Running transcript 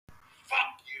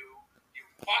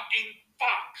fucking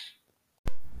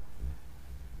Fox.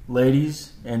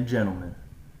 Ladies and gentlemen,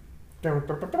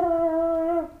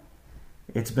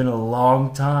 it's been a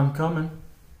long time coming,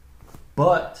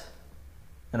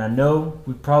 and I know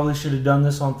we probably should have done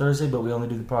this on Thursday, but we only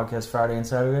do the podcast Friday and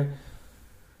Saturday.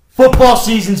 Football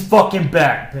season's fucking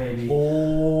back, baby.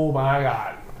 Oh my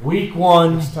god. Week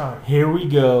 1, It's time. here we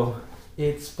go.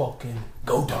 It's fucking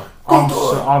go time.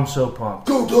 I'm so pumped.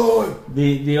 Go time.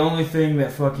 The only thing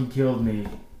that fucking killed me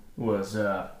was,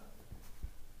 I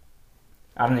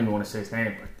don't even want to say his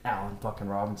name, but Allen fucking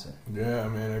Robinson. Yeah,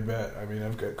 man, I bet. I mean,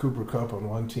 I've got Cooper Kupp on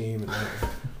one team and then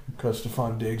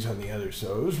Stephon Diggs on the other,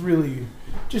 so it was really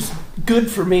just good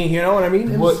for me, you know what I mean?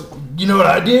 You know what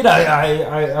I did?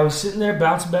 I was sitting there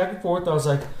bouncing back and forth. I was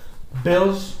like,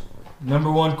 Bills,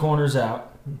 number 1 corner's out.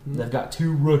 Mm-hmm. They've got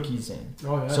 2 rookies in.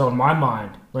 Oh, yeah. So in my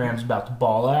mind, Rams about to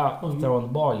ball out, throwing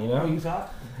the ball, you know? Oh, you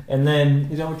thought? And then,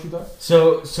 Is that what you thought?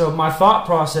 so my thought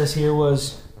process here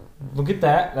was, look at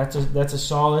that. That's a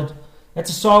solid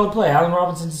play. Allen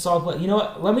Robinson's a solid play. You know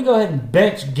what? Let me go ahead and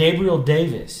bench Gabriel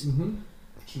Davis Mm-hmm.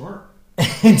 Smart.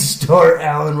 and start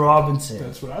Allen Robinson.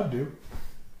 That's what I'd do.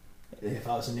 If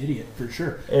I was an idiot, for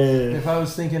sure. Uh, If I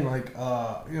was thinking, like,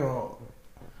 how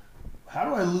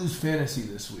do I lose fantasy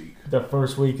this week? the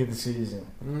first week of the season.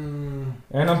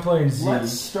 And I'm playing Z.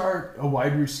 Let's start a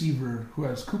wide receiver who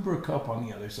has Cooper Kupp on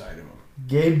the other side of him.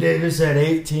 Gabe Davis had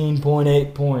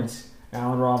 18.8 points.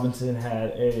 Allen Robinson had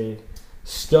a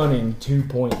stunning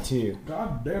 2.2.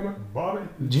 God damn it, Bobby.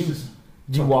 Did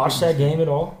you watch that game at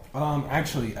all?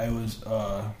 Actually, I was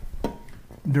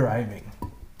driving.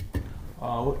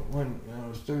 When it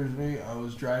was Thursday, I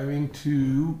was driving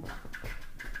to...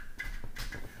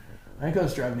 I think I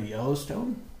was driving to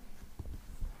Yellowstone.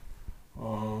 It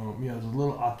was a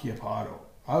little occupado.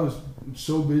 I was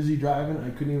so busy driving, I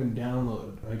couldn't even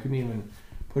download. I couldn't even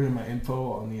put in my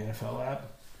info on the NFL app.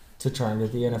 To try and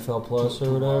get the NFL Plus to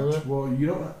or whatever? watch. Well, you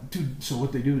don't... Dude, so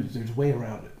what they do is there's a way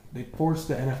around it. They force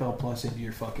the NFL Plus into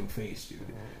your fucking face, dude.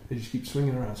 They just keep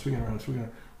swinging around.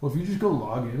 Well, if you just go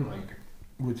log in, like,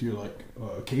 with your,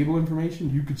 cable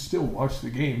information, you could still watch the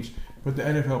games, but the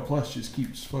NFL Plus just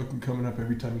keeps fucking coming up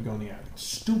every time you go on the app. It's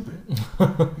stupid.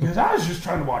 Because I was just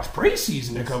trying to watch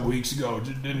preseason a couple weeks ago,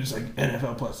 and it's like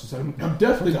NFL Plus. So I'm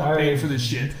definitely not paying for this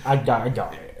shit. I got it.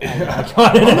 I'm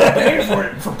not paying for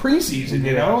it for preseason,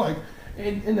 you know? Like,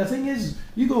 and the thing is,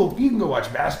 you can go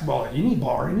watch basketball at any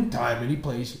bar, any time, any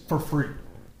place for free.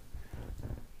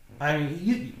 I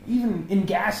mean, even in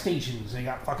gas stations, they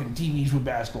got fucking TVs with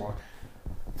basketball.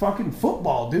 Fucking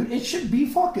football, dude. It should be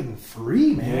fucking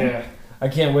free, man. Yeah. I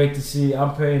can't wait to see.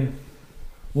 I'm paying...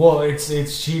 Well,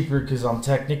 it's cheaper because I'm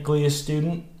technically a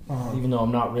student, even though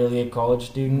I'm not really a college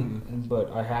student,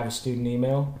 but I have a student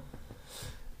email.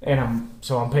 And I'm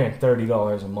paying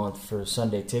 $30 a month for a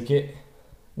Sunday ticket,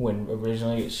 when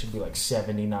originally it should be like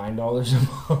 $79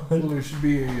 a month. Well, there should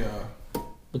be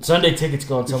But Sunday tickets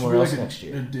going somewhere else next a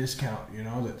year. discount, you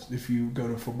know, that if you go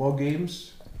to football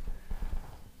games,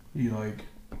 you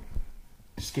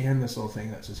scan this little thing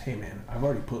that says, "Hey man, I've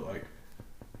already put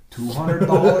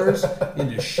 $200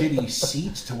 into shitty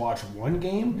seats to watch one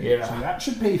game. Yeah. So that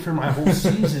should pay for my whole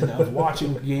season of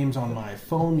watching games on my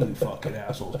phone, you fucking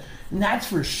assholes. And that's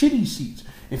for shitty seats.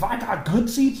 If I got good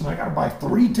seats and I gotta buy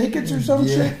 3 tickets or some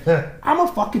shit, I'm a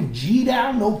fucking G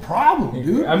down, no problem,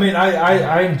 dude. I mean,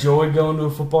 I enjoy going to a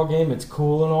football game. It's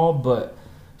cool and all, but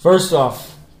first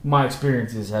off, my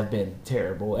experiences have been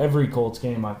terrible. Every Colts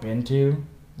game I've been to,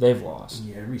 they've lost.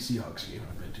 Yeah, every Seahawks game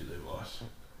I've been to, they've lost.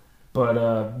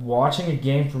 But watching a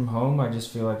game from home, I just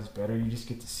feel like it's better. You just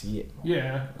get to see it.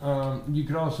 Yeah, you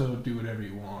could also do whatever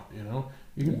you want, you know?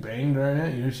 You can bang during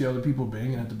it. You see other people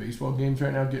banging at the baseball games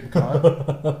right now getting caught.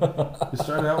 It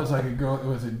started out as like a girl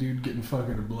with a dude getting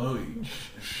fucking a blowy.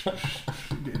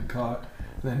 Getting caught.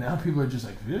 And then now people are just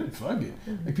like, fuck it.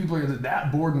 Like people are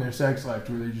that bored in their sex life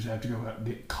to where they just have to go out and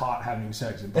get caught having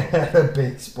sex in public. At a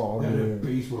baseball At a game.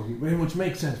 baseball game. Which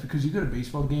makes sense because you go to a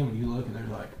baseball game and you look and there's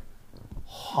like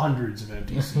hundreds of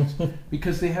empty seats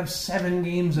because they have 7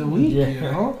 games a week, you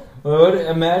know? Well,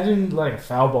 imagine like a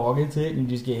foul ball gets hit and you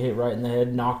just get hit right in the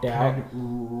head, knocked out.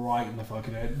 Right in the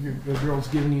fucking head. The girl's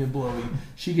giving you a blowy.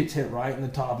 She gets hit right in the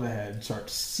top of the head,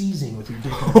 starts seizing with your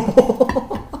dick.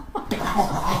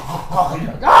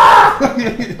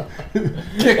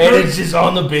 And it's just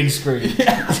on the big screen.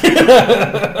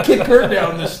 Kick her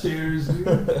down the stairs.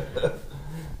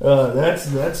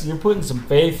 That's you're putting some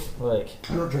faith. Like,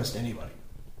 I don't trust anybody.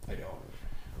 I don't.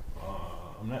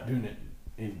 I'm not doing it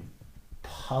in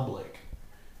public.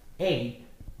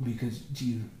 Because do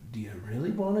you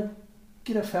really want to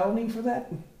get a felony for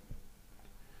that?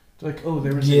 It's like, oh,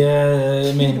 there was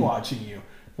a kid watching you.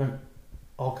 Like,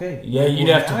 Okay. Yeah, you'd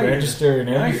have to now you're- register and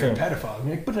now you're a everything. pedophile. I'm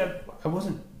like, but I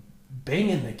wasn't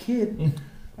banging the kid.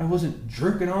 I wasn't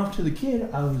jerking off to the kid.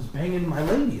 I was banging my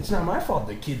lady. It's not my fault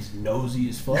the kid's nosy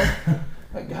as fuck.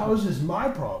 Like, how is this my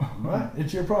problem? What?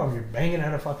 It's your problem. You're banging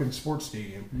at a fucking sports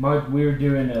stadium. We were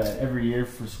doing every year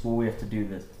for school. We have to do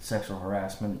the sexual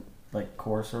harassment like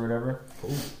course or whatever.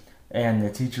 Cool. And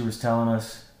the teacher was telling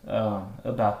us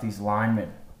about these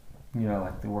linemen. You know,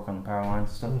 like they work on the power lines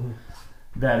and stuff.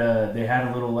 That they had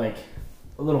a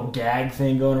little gag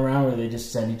thing going around where they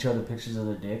just send each other pictures of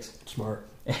their dicks. Smart.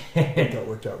 That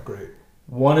worked out great.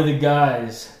 One of the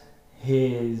guys,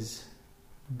 his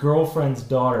girlfriend's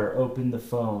daughter opened the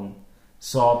phone,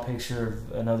 saw a picture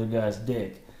of another guy's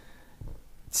dick,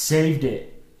 saved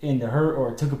it into her,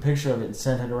 or took a picture of it and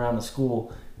sent it around the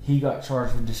school. He got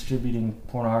charged with distributing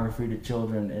pornography to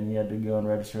children, and he had to go and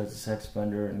register as a sex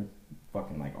offender and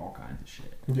fucking like all kinds of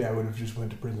shit. Yeah, I would have just went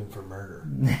to prison for murder.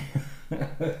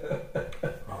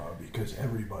 Because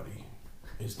everybody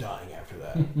is dying after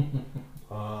that.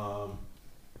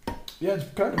 Yeah, it's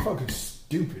kind of fucking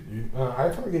stupid, dude.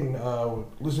 I fucking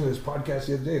listened to this podcast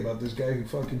the other day about this guy who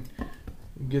fucking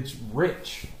gets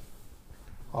rich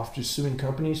off just suing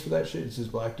companies for that shit. It's this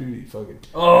black dude. He fucking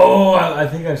I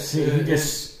think I've seen. He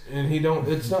just and he don't.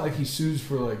 It's not like he sues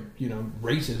for like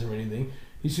racism or anything.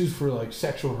 He sues for like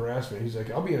sexual harassment. He's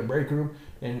like, I'll be in a break room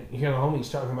and hear the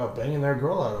homies talking about banging their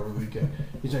girl out over the weekend.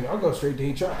 He's like, I'll go straight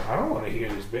to HR. I don't want to hear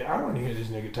this bit. I don't want to hear this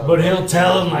nigga talk. But he'll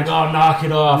tell him like, "Oh, knock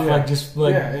it off!" Yeah.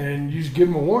 Yeah, and you just give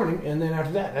him a warning, and then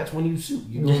after that, that's when you sue.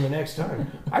 You go the next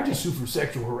time. I just sue for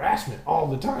sexual harassment all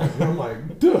the time, and I'm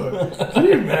like, dude, can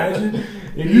you imagine?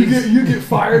 You get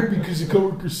fired because a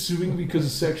coworker's suing because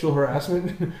of sexual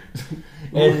harassment,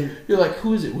 and you're like,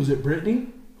 who is it? Was it Brittany?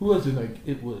 Who was it? Like,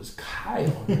 it was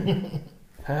Kyle.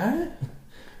 Huh?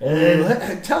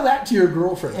 And tell that to your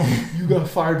girlfriend. You got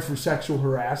fired for sexual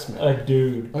harassment. a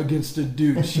dude. Against a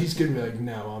dude. She's going to be like,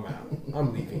 no, I'm out.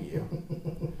 I'm leaving you.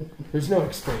 There's no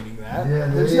explaining that. Yeah,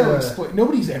 There's no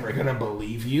nobody's ever going to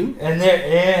believe you. And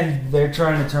they're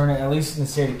trying to turn it, at least in the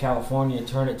state of California,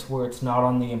 turn it to where it's not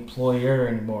on the employer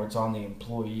anymore; it's on the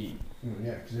employee.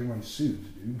 Yeah, because everyone sues,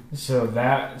 dude. So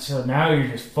now you're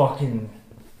just fucking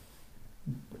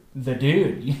the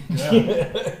dude.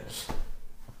 Yeah.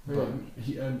 But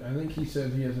I think he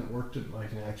said he hasn't worked at like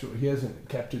he hasn't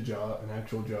kept an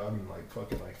actual job in like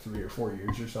fucking like 3 or 4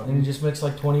 years or something. And he just makes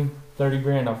like 20-30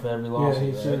 grand off every lawsuit. Yeah,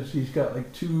 he says he's got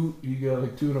like two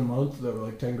in a month that were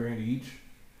like 10 grand each.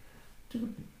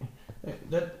 Dude,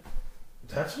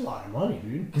 that's a lot of money,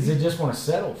 dude. Because they just want to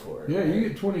settle for it. Yeah, right? you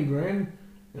get 20 grand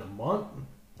in a month.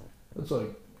 That's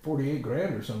like 48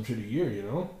 grand or some shit a year, you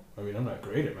know? I mean, I'm not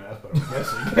great at math, but I'm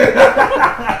guessing.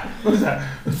 What is that?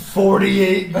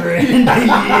 48 grand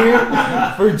a year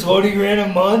for 20 grand a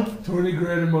month? 20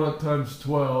 grand a month times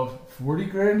 12. 40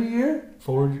 grand a year?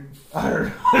 40. I don't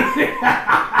know.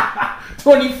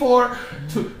 24,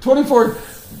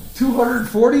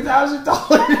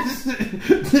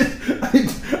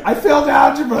 $240,000. I failed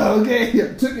algebra, okay?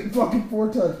 I took it fucking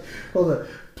 4 times. Hold on.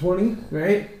 20,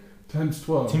 right? Times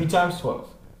 12. 2 times 12.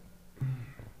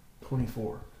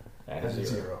 24. That's That's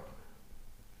a zero.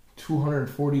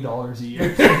 $240 a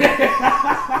year.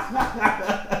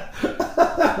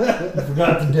 I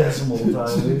forgot the decimal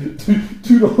time.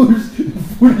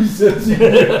 $2.40 a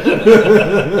year.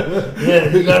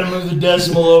 Yeah, you gotta move the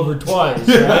decimal over twice,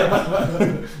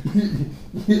 right?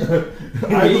 Yeah.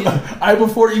 I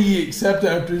before E, except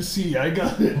after C. I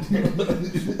got it. No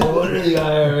wonder the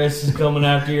IRS is coming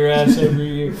after your ass every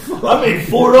year. I made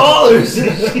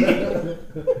 $4.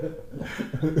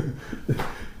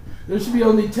 There should be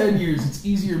only 10 years. It's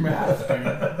easier math, dude.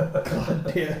 God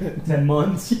damn it. 10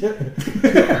 months? Yeah.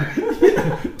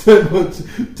 10 months.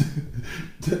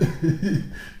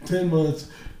 10 months.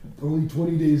 Only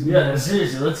 20 days left. Yeah,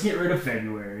 seriously, let's get rid of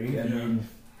February. I mean,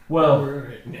 well,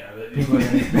 people are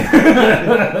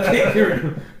Get rid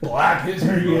of Black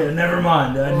History. yeah, never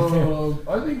mind. I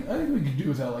think we could do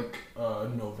without like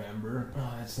November.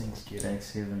 Oh, that's Thanksgiving.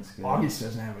 Thanksgiving's good. August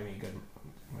doesn't have any good.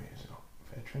 Wait, so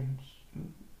veterans?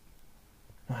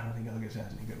 No, I don't think August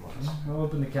has any good ones. I'll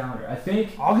open the calendar. I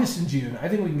think August and June. I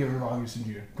think we can get rid of August and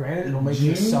June. Granted, it'll make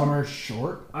the June? summer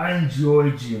short. I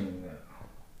enjoy June though.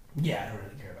 Yeah, I don't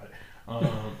really care about it.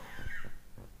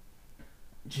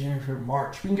 January, February,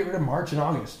 March. We can get rid of March and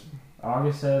August.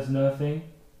 August has nothing.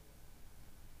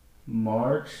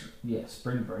 March, yeah,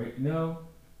 spring break. No,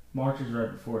 March is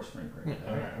right before spring break.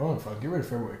 All right, well, fuck, get rid of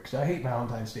February because I hate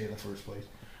Valentine's Day in the first place.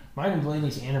 Mine and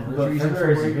Blaney's But anniversaries in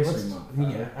February's a February. history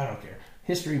month. Yeah, I don't care.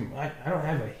 History. I don't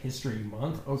have a history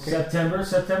month. Okay.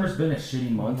 September's been a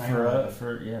shitty month I know.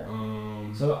 for yeah.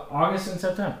 So So August and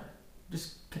September.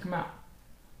 Just kick them out.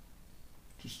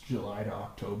 Just July to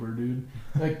October, dude.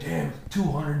 Like, damn,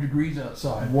 200 degrees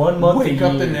outside. 1 month Wake a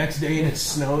up the year. next day and it's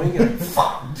snowing. And like,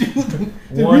 fuck, dude.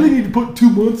 They One- really need to put 2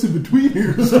 months in between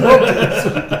here.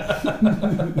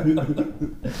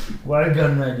 Well, I got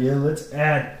an idea. Let's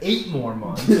add 8 more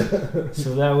months.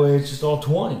 So that way it's just all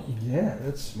 20. Yeah,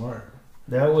 that's smart.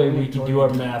 That way we can do our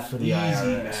math for the Easy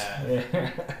IRS. math. Yeah.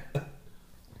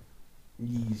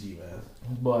 Easy, man.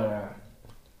 But,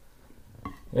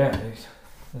 yeah,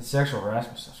 the sexual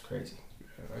harassment stuff's crazy.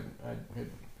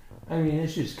 I mean,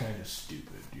 it's just kind of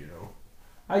stupid, you know.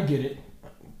 I get it.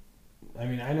 I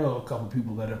mean, I know a couple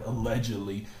people that have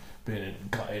allegedly been,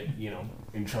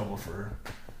 in trouble for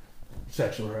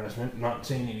sexual harassment. Not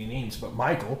saying any names, but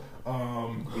Michael,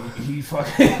 he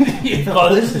fucking.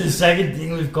 Oh, this is the second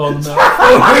thing we've called him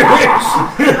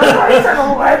out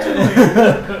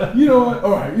Allegedly. You know what?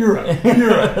 All right, you're right. You're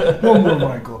right. No more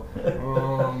Michael.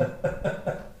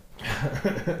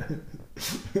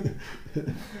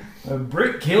 A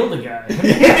brick killed a guy.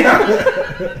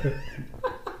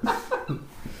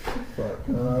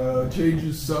 Change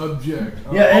the subject.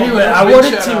 Yeah, anyway, I big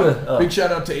wanted shout to, out- big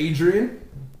shout out to Adrian.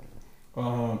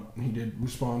 He did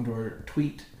respond to our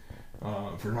tweet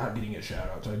for not getting a shout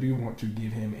out. So I do want to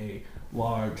give him a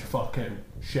large fucking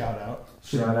shout out.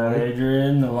 Shout out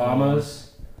Adrian, the llamas.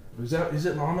 Is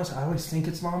it Llamas? I always think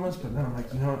it's Llamas, but then I'm like,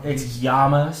 It's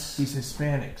Yamas. he's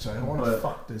Hispanic, so I don't want to But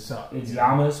fuck this up. It's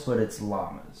Yamas, but it's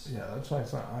llamas. Yeah, that's why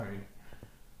it's not. I mean,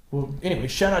 well, anyway,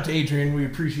 shout out to Adrian. We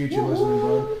appreciate you listening,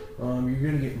 bud.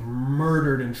 You're gonna get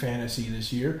murdered in fantasy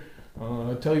this year.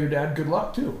 Tell your dad good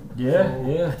luck too. Yeah,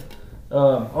 yeah.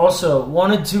 Also,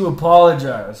 wanted to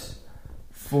apologize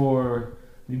for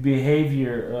the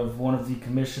behavior of one of the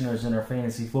commissioners in our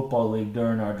fantasy football league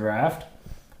during our draft.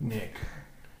 Nick.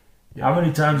 How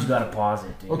many times you gotta pause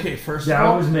it, dude? Okay, first That of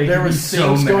all, was making there me was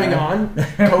so things going mad.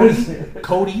 on.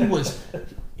 Cody was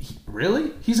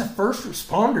really? He's a first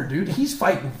responder, dude. He's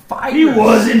fighting fires. He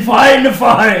wasn't fighting the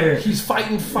fire. He's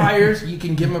fighting fires. You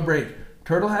can give him a break.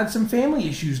 Turtle had some family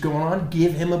issues going on.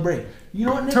 Give him a break. You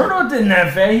know what, Nick? Turtle didn't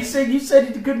have fan. He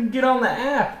said he couldn't get on the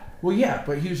app. Well, yeah,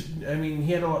 but he was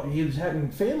having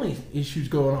family issues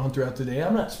going on throughout the day.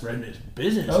 I'm not spreading his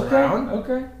business around.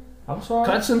 Okay. I'm sorry.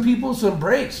 Cut some people some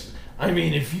breaks. I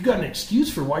mean, if you got an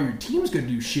excuse for why your team's gonna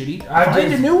do shitty, I find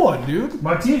just- a new one, dude.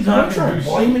 My team's I'm not not gonna do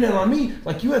blaming it on me.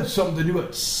 Like you had something to do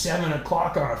at 7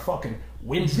 o'clock on a fucking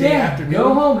Wednesday afternoon.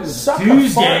 Go home. It was Suck a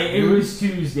Tuesday. fart, It dude. was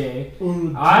Tuesday.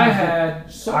 Tuesday.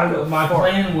 My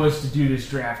plan was to do this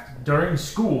draft during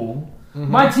school.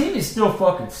 Mm-hmm. My team is still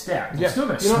fucking stacked. I'm still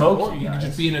gonna smoke you could guys.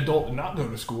 just be an adult and not go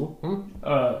to school.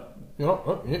 Yeah.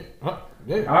 All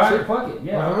right, sure. fuck it.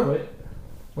 Yeah, Uh-huh. I'll quit.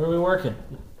 Where are we working?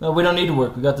 No, we don't need to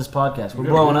work. We got this podcast. We're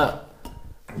blowing up.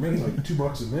 I'm making like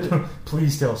 $2 a minute.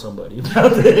 Please tell somebody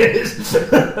about this.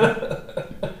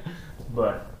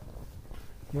 But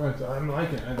Right, I'm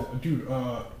liking it. Dude,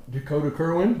 Dakota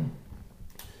Kerwin,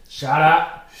 shout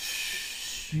out.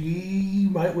 she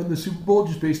might win the Super Bowl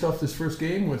just based off this first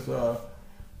game with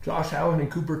Josh Allen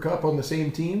and Cooper Kupp on the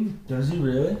same team. Does he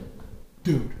really?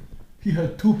 Dude, he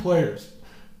had 2 players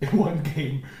in one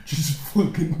game. Just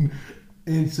fucking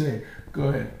insane. Go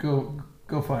ahead.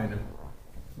 Go find him.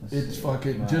 Let's It's see.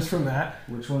 fucking, just from that,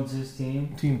 Which one's his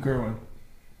team? Team Kerwin.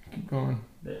 Keep going.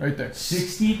 Right there.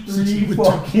 63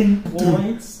 fucking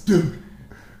points. Dude,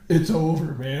 it's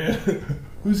over, man.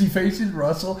 Who's he facing?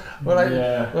 Russell?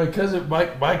 Yeah. Because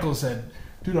Michael said,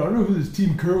 dude, I don't know who this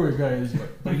Team Kerwin guy is,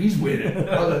 but he's winning.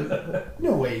 I was like,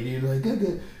 no way, dude.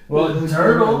 Like, Well,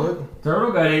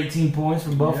 Turtle got 18 points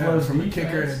from Buffalo's from a defense.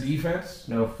 kicker and a defense.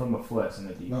 No, from a flex and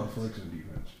a defense. No, flex and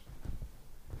defense.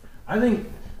 I think,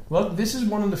 look, this is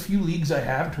one of the few leagues I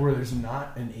have to where there's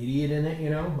not an idiot in it,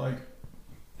 you know? Like,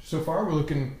 so far we're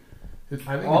looking, I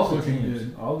think All it's the looking teams.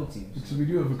 good. All the teams. So we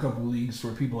do have a couple leagues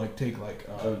where people like take like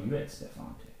Oh, you had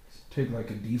Stephon Diggs. take like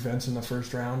a defense in the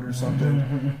first round or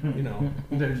something. You know,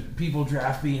 there's people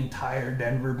draft the entire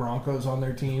Denver Broncos on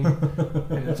their team,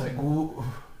 and it's like, well,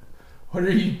 what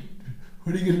are you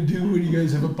gonna do when you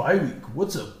guys have a bye week?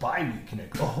 What's a bye week? And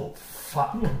like, oh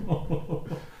fuck, oh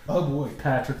boy,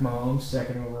 Patrick Mahomes,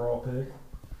 second overall pick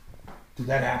did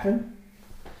that happen?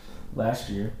 last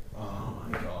year. Oh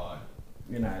my god,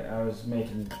 And I was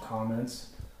making comments.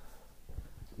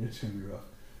 it's gonna be rough.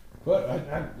 But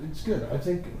it's good. I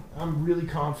think I'm really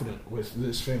confident with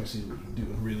this fantasy league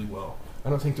doing really well. I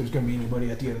don't think there's going to be anybody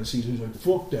at the end of the season who's like,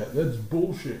 fuck that, that's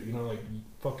bullshit. You know, like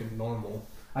fucking normal.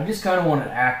 I just kind of want an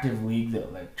active league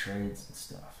that like trades and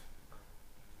stuff.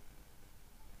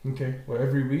 Okay, well,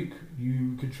 every week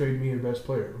you could trade me your best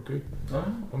player, okay?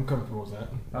 I'm comfortable with that.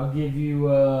 I'll give you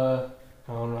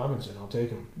Allen Robinson, I'll take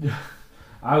him.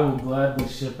 I will gladly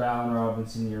ship Allen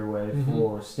Robinson your way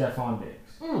for Stephon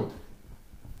Diggs.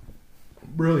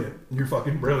 Brilliant. You're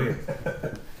fucking brilliant.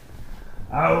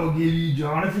 I will give you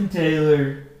Jonathan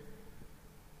Taylor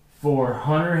for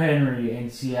Hunter Henry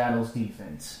and Seattle's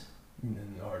defense. And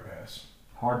then the hard pass.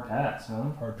 Hard pass,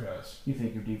 huh? Hard pass. You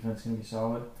think your defense is going to be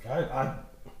solid?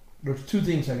 There's two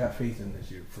things I got faith in this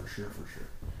year, for sure.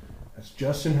 That's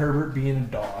Justin Herbert being a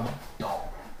dog.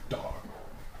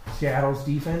 Seattle's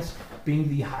defense being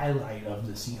the highlight of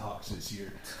the Seahawks this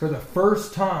year. For the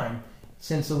first time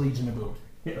since the Legion of Boom.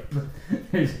 Yeah, but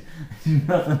there's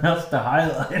nothing else to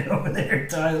highlight over there,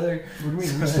 Tyler. What do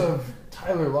you mean? We still have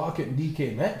Tyler Lockett and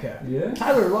DK Metcalf. Yeah.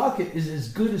 Tyler Lockett is as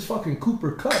good as fucking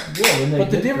Cooper Kupp. Yeah, but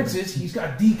the difference is he's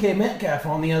got DK Metcalf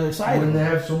on the other side. When they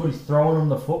have somebody throwing him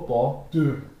the football.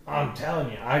 Dude, I'm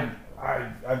telling you,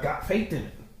 I've got faith in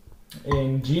it.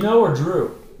 In Gino or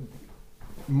Drew?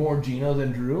 More Gino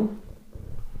than Drew.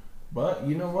 But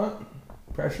you know what?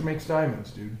 Pressure makes diamonds,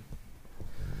 dude.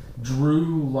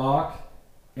 Drew Lock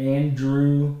and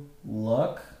Drew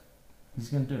Luck. He's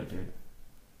going to do it, dude.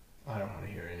 I don't want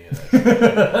to hear any of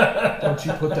that. Don't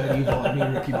you put that evil on me,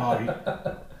 Ricky Bobby.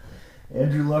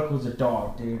 Andrew Luck was a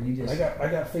dog, dude. I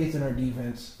got faith in our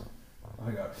defense.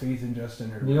 I got faith in Justin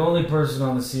Herbert. The only person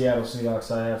on the Seattle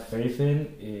Seahawks I have faith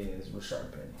in is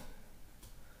Rashard Penny.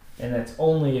 And that's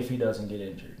only if he doesn't get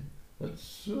injured.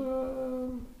 That's,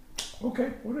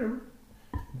 okay, whatever.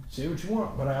 Say what you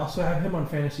want, but I also have him on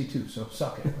fantasy too, so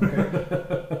suck it,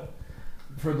 okay?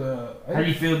 How do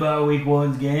you feel about Week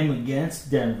 1's game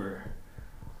against Denver?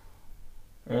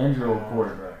 Andrew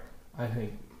quarterback. I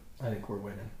think we're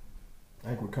winning. I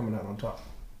think we're coming out on top.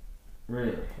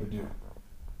 Really? I do.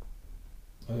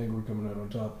 I think we're coming out on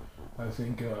top. I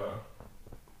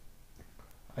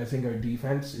think our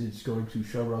defense is going to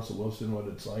show Russell Wilson what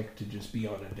it's like to just be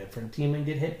on a different team and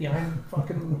get hit behind the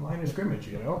fucking line of scrimmage,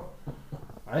 you know?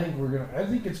 I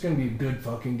think it's gonna be a good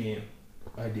fucking game.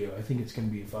 I do. I think it's gonna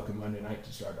be a fucking Monday night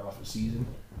to start off the season.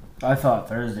 I thought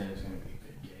Thursday was gonna be a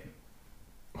good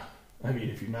game. I mean,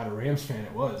 if you're not a Rams fan,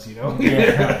 it was, you know?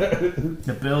 Yeah.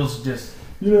 The Bills just...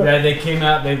 Yeah, they came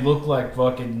out, they looked like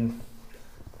fucking...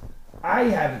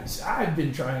 I've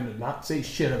been trying to not say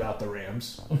shit about the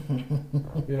Rams.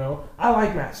 You know? I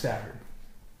like Matt Stafford.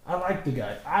 I like the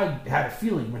guy. I had a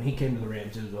feeling when he came to the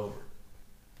Rams it was over.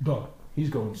 Done. He's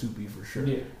going Soupy for sure.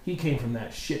 Yeah. He came from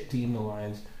that shit team, the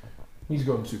Lions. He's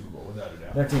going Super Bowl without a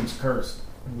doubt. That team's cursed.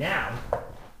 Now,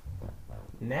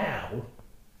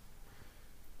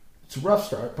 it's a rough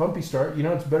start, bumpy start. You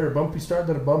know, it's better a bumpy start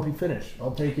than a bumpy finish.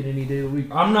 I'll take it any day of the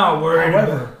week. I'm not worried.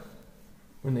 However,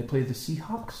 when they play the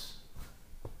Seahawks,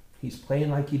 he's playing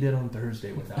like he did on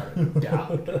Thursday without a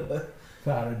doubt.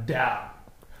 Without a doubt.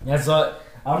 That's what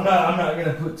I'm not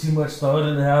gonna put too much thought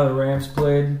into how the Rams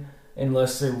played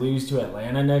unless they lose to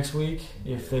Atlanta next week.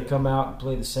 If they come out and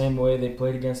play the same way they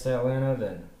played against Atlanta,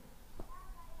 then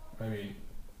I mean,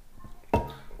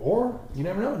 or you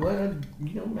never know. Atlanta,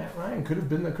 you know, Matt Ryan could have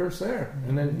been the curse there,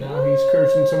 and then now he's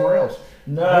cursing somewhere else.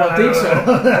 no, I don't think so.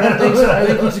 I don't think so. I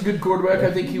think he's a good quarterback.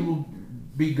 I think he will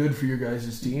be good for your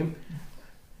guys' team.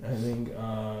 I think, you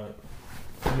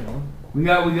know, we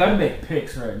got to make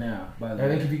picks right now. By the way, I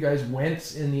think if you guys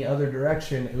went in the other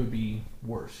direction, it would be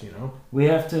worse. You know, we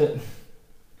have to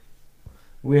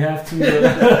we have to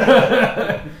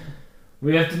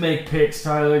make picks,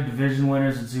 Tyler. Division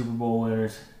winners and Super Bowl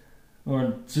winners,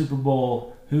 or Super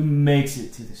Bowl who makes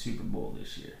it to the Super Bowl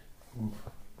this year.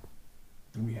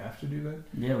 do we have to do that?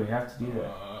 Yeah, we have to do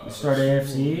that. We start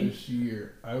AFC this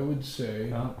year. I would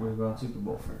say. Oh, we're going Super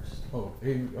Bowl first.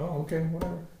 Okay,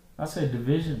 whatever. I'll say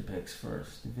division picks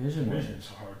first. Division's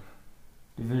hard.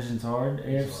 Division's hard.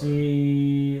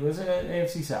 AFC. Let's say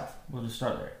AFC South. We'll just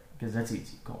start there because that's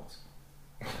easy. Colts.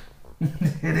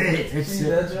 It is. See,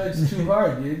 that's why it's too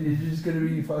hard, dude. You're just gonna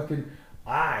be fucking.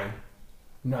 I'm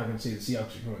not gonna say the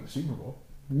Seahawks are going to the Super Bowl.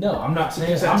 No, I'm not saying.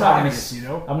 Because I'm that's not obvious, you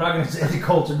know. I'm not going to say the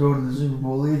Colts are going to the Super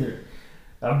Bowl either.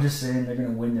 I'm just saying they're going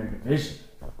to win their division.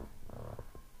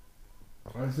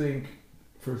 I think,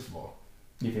 first of all,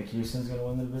 You think Houston's going to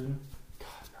win the division? God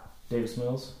no. Davis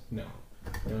Mills? No.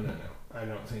 I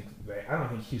don't think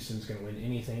Houston's going to win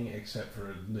anything except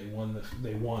for they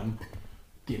won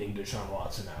getting Deshaun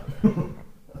Watson out of there.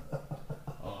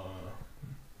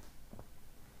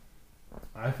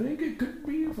 I think it could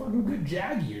be a fucking good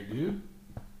Jag year, dude.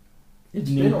 It's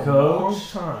New been a coach. long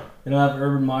time. They don't have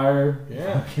Urban Meyer.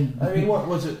 Yeah. I mean, what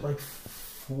was it, like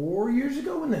 4 years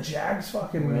ago when the Jags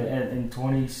fucking... In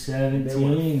 2017. They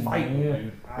were fighting,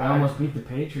 dude. They almost beat the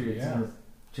Patriots Yeah. in the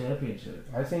championship.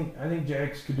 I think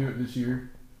Jags could do it this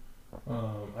year.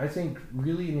 I think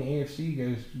really in the AFC, you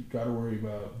guys got to worry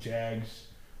about Jags,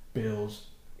 Bills,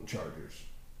 Chargers.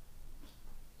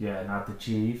 Yeah, not the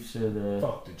Chiefs or the...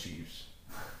 Fuck the Chiefs.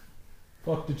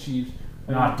 Fuck the Chiefs.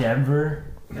 Not Denver?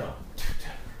 No.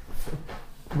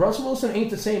 Russell Wilson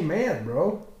ain't the same man,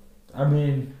 bro. I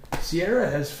mean... Sierra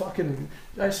has fucking...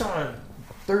 I saw a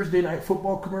Thursday Night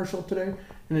Football commercial today,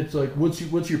 and it's like, what's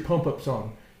your pump-up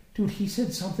song? Dude, he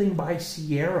said something by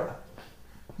Sierra.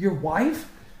 Your wife?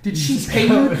 Did she pay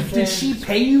you? Did she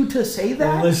pay you to say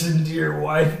that? Listen to your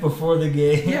wife before the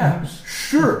game. Yeah,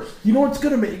 sure. You know what's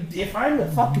gonna make? If I'm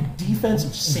a fucking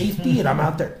defensive safety and I'm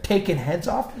out there taking heads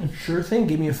off, sure thing.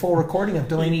 Give me a full recording of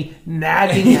Delaney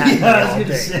nagging at me I all was gonna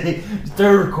day. say,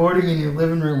 start recording in your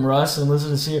living room, Russ, and listen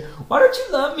to Sierra. Why don't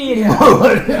you love me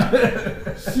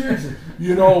anymore? Seriously,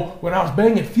 you know, when I was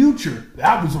banging Future,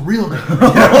 that was a real name.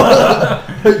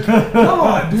 Come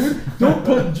on, dude. Don't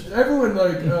put everyone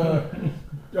like.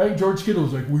 I think George Kittle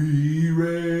was like, "We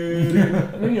ready."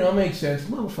 And, you know, it makes sense.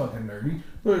 A little fucking nerdy.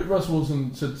 But Russell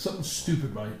Wilson said something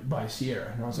stupid by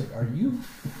Sierra, and I was like, "Are you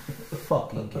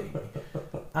fucking kidding me?"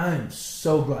 I'm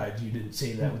so glad you didn't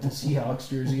say that with the Seahawks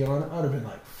jersey on. I'd have been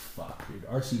like, "Fuck, dude,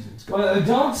 our season's going." Well,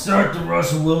 don't start the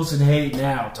Russell Wilson hate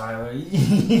now, Tyler.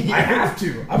 I have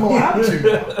to. I'm allowed to.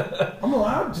 Now. I'm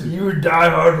allowed to. You were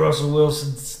diehard Russell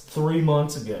Wilson 3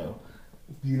 months ago.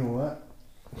 You know what?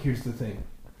 Here's the thing.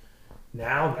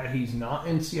 Now that he's not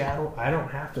in Seattle, I don't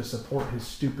have to support his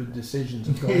stupid decisions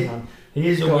of going on.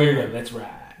 He's a going weirdo. on- That's right.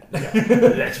 Yeah,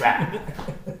 that's right.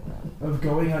 Of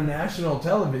going on national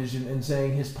television and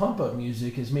saying his pump-up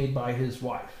music is made by his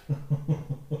wife.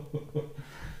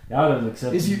 That was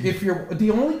acceptable. If you're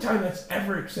the only time that's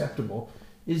ever acceptable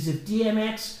is if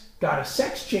DMX got a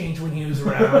sex change when he was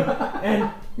around,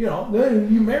 and you know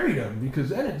then you married him because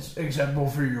then it's acceptable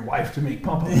for your wife to make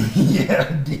pump-up music.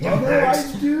 Yeah,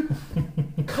 Otherwise, dude,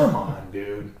 come on,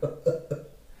 dude.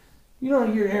 You know,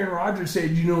 your Aaron Rodgers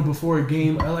said, you know, before a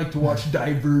game, I like to watch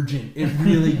Divergent. It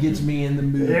really gets me in the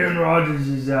mood. Aaron Rodgers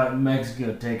is out in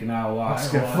Mexico taking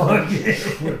ayahuasca. Fuck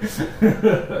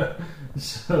it.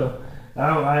 So,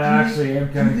 I actually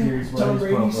am kind of curious what Tom his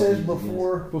Brady pump-up says music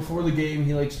is. before the game,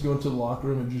 he likes to go into the locker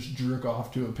room and just jerk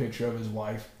off to a picture of his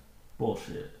wife.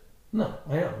 Bullshit. No,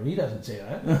 I know. He doesn't say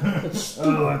that. That's stupid.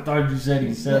 Oh, I thought you said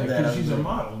he said that. Because she's a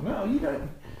model. No, you don't.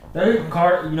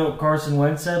 You know what Carson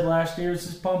Wentz said last year is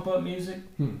his pump-up music?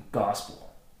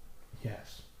 Gospel.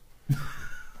 Yes.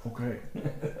 Okay.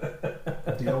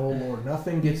 The old Lord.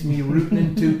 Nothing gets me rooting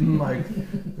and tooting like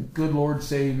the good Lord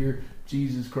Savior,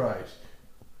 Jesus Christ.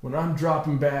 When I'm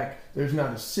dropping back, there's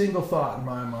not a single thought in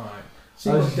my mind,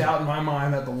 single doubt in my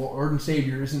mind that the Lord and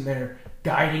Savior isn't there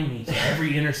guiding me to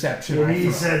every interception. When I he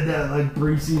throw. said that like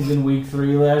preseason week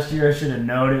 3 last year, I should have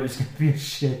known it was going to be a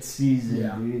shit season,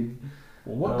 Yeah. dude.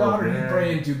 Well, what God are you man.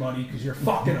 praying to, buddy? Because you're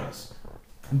fucking us.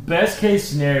 Best case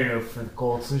scenario for the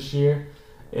Colts this year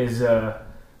is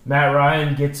Matt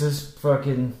Ryan gets us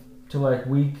fucking to like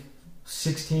week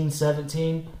 16,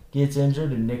 17, gets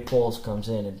injured, and Nick Foles comes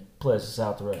in and plays us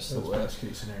out the rest of the way. Best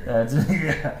case scenario. That's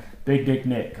yeah. Big Dick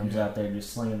Nick comes out there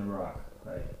just slinging the rock.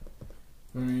 Like,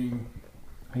 I mean,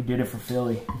 he did it for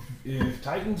Philly. if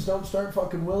Titans don't start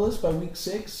fucking Willis by week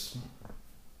 6,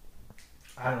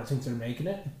 I don't think they're making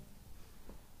it.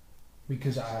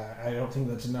 Because I don't think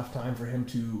that's enough time for him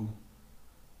to,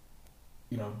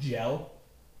 you know, gel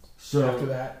So after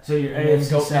that. So your And then,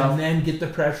 AFC South. and then get the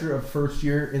pressure of first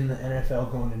year in the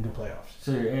NFL going into playoffs.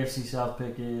 So your AFC South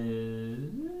pick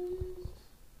is.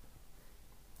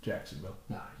 Jacksonville.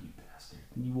 Nah, you bastard.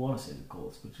 You want to say the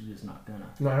Colts, but you're just not gonna.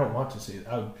 No, I don't want to say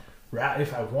that.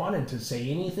 If I wanted to say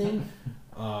anything,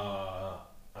 I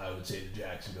would say the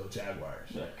Jacksonville Jaguars.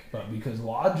 But because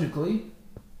logically,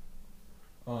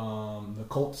 the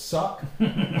Colts suck.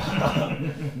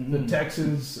 The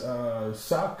Texans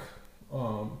suck.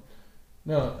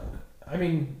 No, I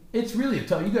mean, it's really a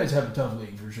tough... You guys have a tough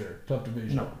league for sure. Tough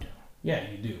division. No. Yeah,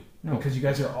 you do. No. Because you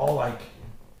guys are all like...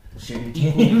 Shitty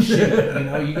equally teams. shit. You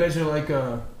know, you guys are like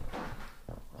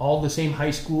all the same high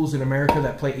schools in America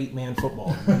that play 8-man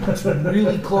football. It's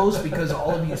really close because all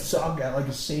of you suck at like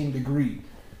the same degree.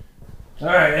 All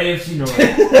right, AFC North.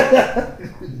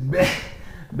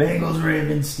 Bengals,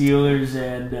 Ravens, Steelers,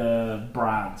 and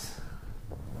Browns.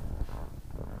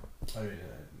 I mean,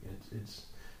 it's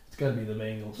got to be the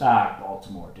Bengals.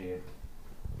 Baltimore, dude.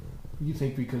 You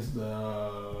think because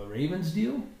the Ravens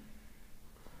deal?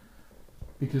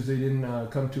 Because they didn't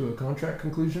come to a contract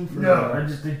conclusion for... No, I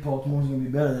just think Baltimore's going to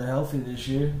be better than healthy this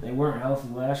year. They weren't healthy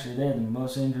last year. They had the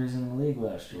most injuries in the league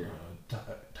last year.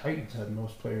 Titans had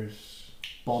most players...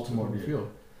 Baltimore on the did.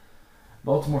 field.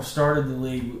 Baltimore started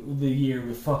the year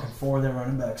with fucking 4 of their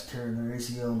running backs tearing their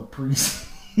ACL in the preseason.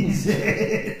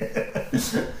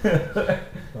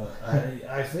 But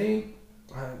I think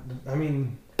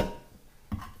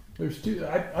There's two.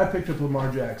 I picked up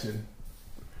Lamar Jackson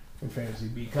in fantasy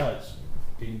because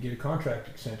he didn't get a contract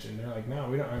extension. They're like, no,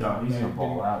 we don't. No, he's gonna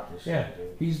ball out this year.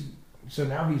 Yeah, so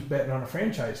now he's betting on a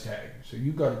franchise tag. So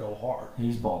you got to go hard.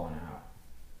 He's balling out.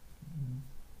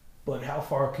 But how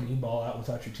far can you ball out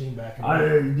without your team back?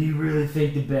 Do you really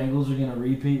think the Bengals are going to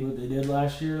repeat what they did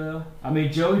last year, though? I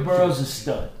mean, Joey Burrow's a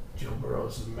stud. Joe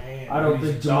Burrow's a man. I don't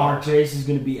think Jamar Chase is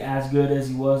going to be as good as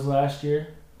he was last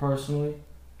year, personally.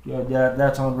 Yeah,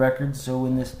 that's on record. So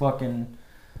when this fucking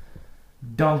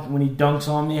when he dunks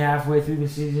on me halfway through the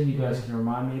season, you guys can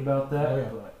remind me about that. Oh, yeah.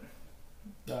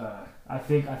 But I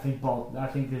think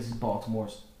this is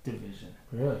Baltimore's division.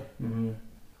 Really? Mm-hmm.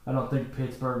 I don't think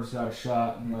Pittsburgh's got a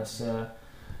shot unless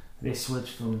they switch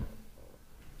from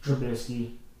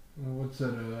Trubisky. What's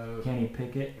that? Kenny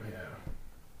Pickett.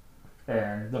 Yeah.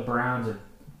 And the Browns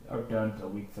are done till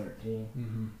week 13.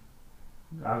 Mm-hmm.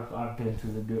 I've been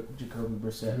through the Jacoby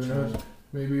Brissett. Who knows?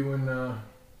 Maybe when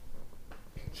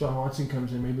Sean Watson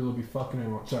comes in, maybe they'll be fucking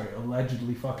everyone. Sorry,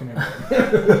 allegedly fucking everyone.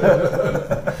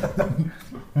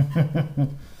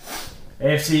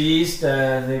 AFC East,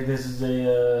 I think this is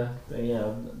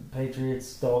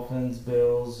Patriots, Dolphins,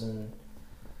 Bills, and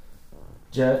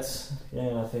Jets.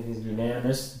 Yeah, I think it's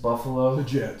unanimous. Buffalo. The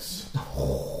Jets.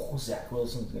 Oh, Zach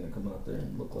Wilson's going to come out there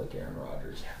and look like Aaron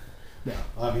Rodgers. Yeah,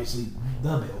 obviously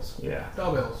the Bills. Yeah.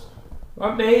 The Bills.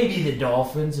 Or maybe the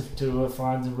Dolphins if Tua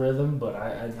finds a rhythm, but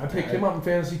I picked him up in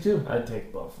fantasy too. I'd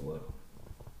take Buffalo.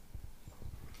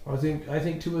 I think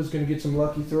Tua's going to get some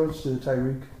lucky throws to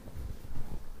Tyreek.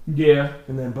 Yeah.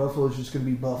 And then Buffalo's just going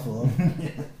to be Buffalo.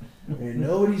 And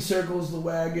nobody circles the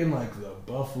wagon like the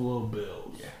Buffalo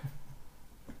Bills.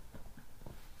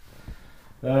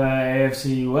 Yeah.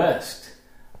 AFC West.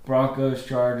 Broncos,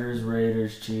 Chargers,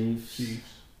 Raiders, Chiefs.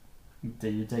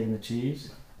 You're taking the Chiefs?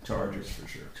 Chargers for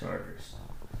sure. Chargers.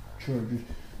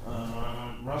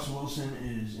 Russell Wilson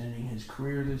is ending his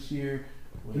career this year.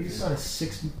 He's on a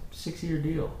six-year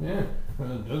deal. Yeah,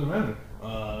 it doesn't matter.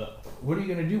 What are you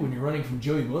going to do when you're running from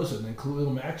Joey Bosa and then Khalil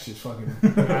Mack's just fucking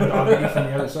dominating from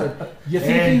the other side? You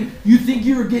think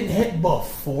you were getting hit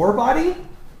before, buddy?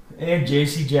 And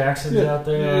J.C. Jackson's out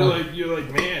there. You're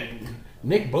like, man,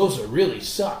 Nick Bosa really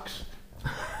sucks.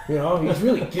 You know, he's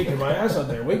really kicking my ass out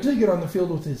there. Wait till you get on the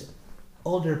field with his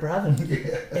older brother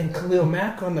and Khalil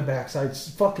Mack on the backside.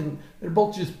 They're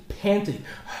both just panting.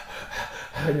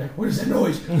 What is that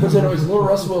noise? What's that noise? Little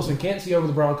Russell Wilson can't see over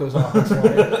the Broncos' offense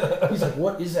line. He's like,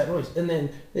 what is that noise? And then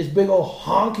this big old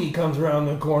honky comes around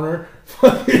the corner.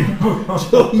 Fucking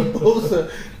Joey Bosa.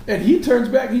 And he turns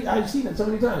back. I've seen it so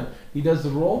many times. He does the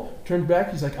roll, turns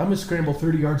back. He's like, I'm going to scramble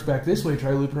 30 yards back this way,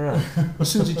 try looping around.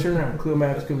 As soon as he turns around, Khalil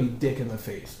Mack's going to be dick in the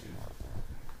face,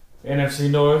 dude. NFC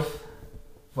North.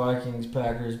 Vikings,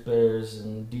 Packers, Bears,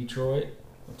 and Detroit.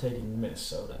 I'm taking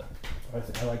Minnesota. I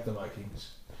like the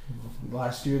Vikings.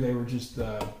 Last year they were just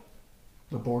the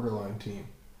borderline team.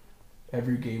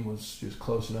 Every game was just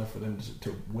close enough for them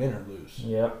to win or lose.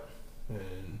 Yep.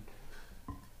 And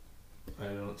I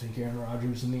don't think Aaron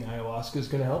Rodgers and the ayahuasca is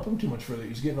going to help him too much further.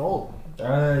 He's getting old.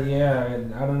 Yeah,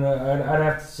 and I don't know. I'd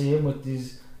have to see him with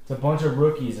these. It's a bunch of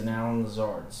rookies and Alan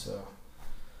Lazard. So,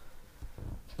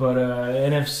 but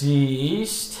NFC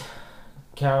East,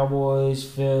 Cowboys,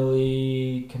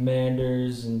 Philly,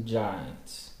 Commanders, and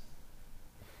Giants.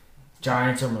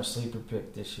 Giants are my sleeper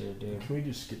pick this year, dude. Can we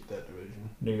just skip that division?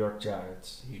 New York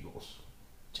Giants. Eagles.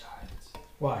 Giants.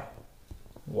 Why?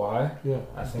 Yeah.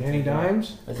 I think Danny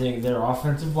Dimes? I think their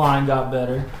offensive line got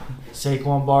better.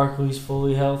 Saquon Barkley's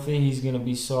fully healthy. He's going to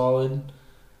be solid.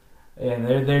 And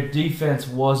their defense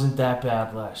wasn't that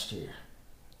bad last year.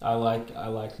 I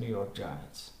like New York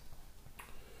Giants.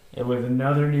 And with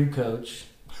another new coach.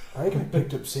 I think I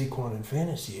picked up Saquon in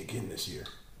fantasy again this year.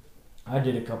 I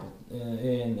did a couple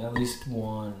in at least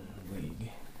one league.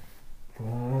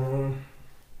 I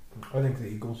think the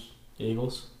Eagles.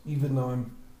 Eagles? Even though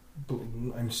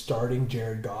I'm starting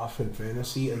Jared Goff in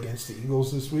fantasy against the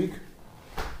Eagles this week.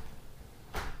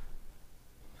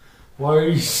 Why are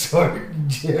you starting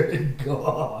Jared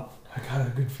Goff? I got a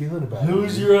good feeling about it.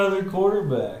 Who's your other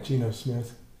quarterback? Geno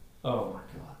Smith. Oh my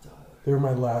God, Tyler. They were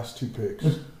my last two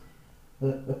picks.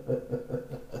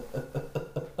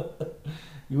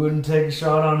 You wouldn't take a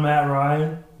shot on Matt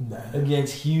Ryan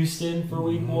against Houston for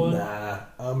week 1? Nah,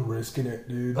 I'm risking it,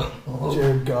 dude.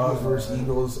 Jared Goff versus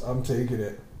Eagles, I'm taking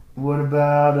it. What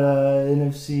about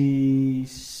NFC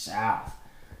South?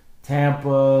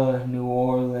 Tampa, New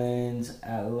Orleans,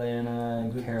 Atlanta,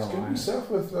 and Carolina. It's going to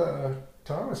be tough with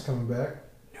Thomas coming back.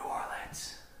 New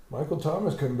Orleans. Michael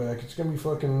Thomas coming back. It's going to be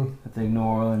fucking... I think New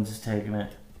Orleans is taking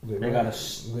it. They got a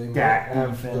They might stacked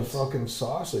have the defense. fucking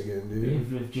sauce again,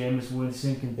 dude. If Jameis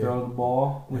Winston can throw Yeah. the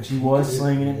ball, which he If was he could,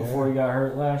 slinging it yeah. before he got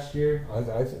hurt last year, I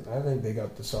think they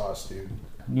got the sauce, dude.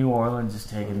 New Orleans is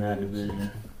taking that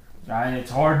division. It's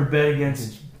hard to bet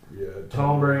against Yeah,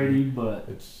 Tom Brady, but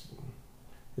It's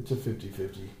a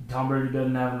 50-50. Tom Brady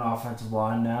doesn't have an offensive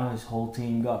line now. His whole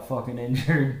team got fucking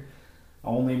injured.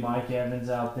 Only Mike Evans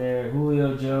out there.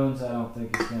 Julio Jones, I don't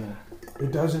think it's gonna.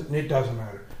 It doesn't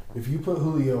matter. If you put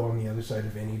Julio on the other side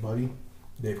of anybody,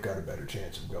 they've got a better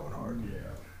chance of going hard. Yeah.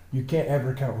 You can't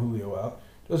ever count Julio out.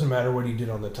 Doesn't matter what he did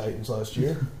on the Titans last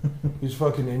year. He was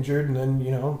fucking injured, and then,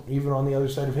 even on the other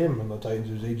side of him on the Titans,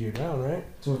 there's A.J. Brown, right?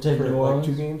 So we're taking For New Orleans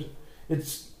 2 games.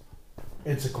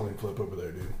 It's a coin flip over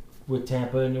there, dude. with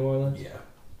Tampa and New Orleans, Yeah.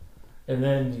 and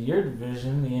then your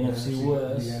division, the NFC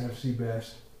West, The NFC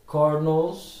best.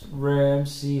 Cardinals,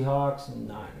 Rams, Seahawks, and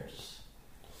Niners.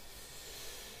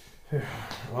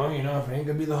 Well, if it ain't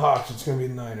gonna be the Hawks, it's gonna be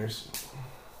the Niners.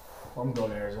 I'm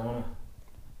going Arizona.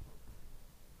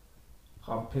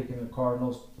 I'm picking the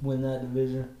Cardinals to win that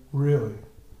division. Really?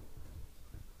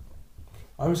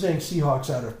 I'm saying Seahawks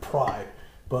out of pride,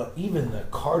 but even the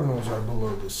Cardinals are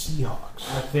below the Seahawks.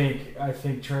 I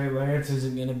think Trey Lance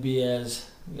isn't going to be as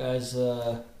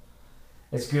good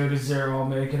as they're all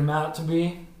making him out to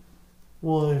be.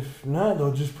 Well, if not,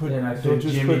 they'll just put. And I they'll think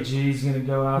just Jimmy put, G's going to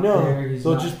go out no, there.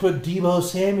 they'll just put Deebo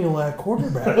Samuel at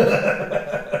quarterback.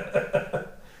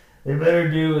 They better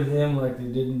do with him like they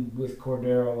did with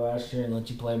Cordero last year and let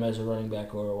you play him as a running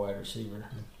back or a wide receiver.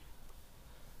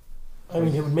 I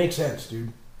mean, it would make sense,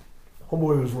 dude.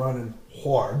 Homeboy was running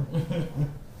hard.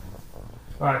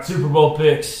 All right, Super Bowl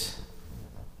picks.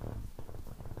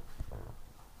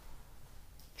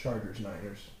 Chargers,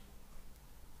 Niners.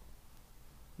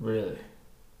 Really?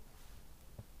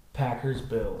 Packers,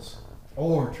 Bills.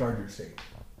 Or Chargers, Saints.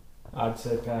 I'd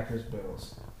say Packers,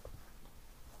 Bills.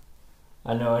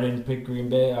 I know I didn't pick Green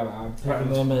Bay. I'm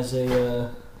picking them as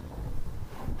a.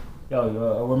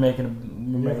 We're making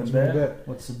a bet.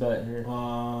 What's the bet here?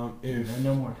 If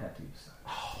No more tattoos.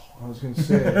 I was gonna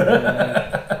say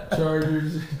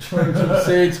Chargers,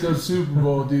 Saints go Super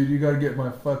Bowl, dude. You gotta get my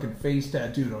fucking face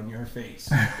tattooed on your face,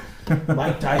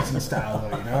 Mike Tyson style,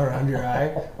 though. Around your eye.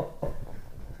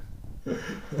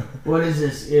 What is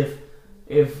this?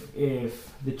 If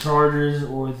the Chargers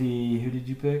or the who did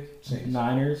you pick? Saints.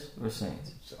 Niners or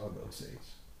Saints? I'll go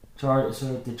Saints. So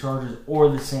if the Chargers or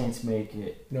the Saints make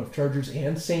it, No, if Chargers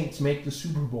and Saints make the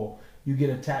Super Bowl, you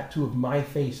get a tattoo of my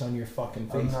face on your fucking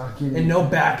face, and no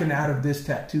backing out of this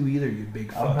tattoo either. You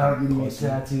big fucking. I'm not getting a pussy.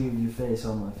 tattoo of your face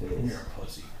on my face. You're a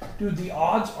pussy, dude. The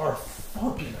odds are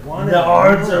fucking. The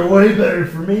odds are way better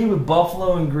for me with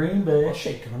Buffalo and Green Bay. I'll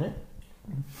shake on it.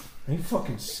 Are you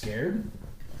fucking scared?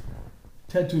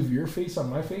 Tattoo of your face on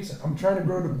my face? I'm trying to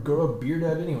grow a beard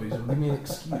out anyways. It'll give me an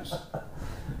excuse.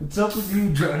 What's up with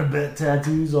you trying to bet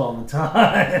tattoos all the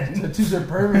time? Tattoos are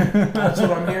permanent. That's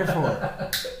what I'm here for.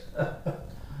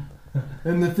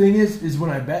 And the thing is when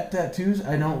I bet tattoos,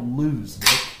 I don't lose,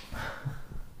 Nick.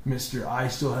 Mister, I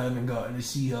still haven't gotten a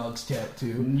Seahawks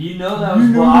tattoo. You know that was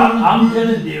I'm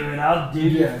gonna do it. I'll do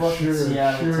your fucking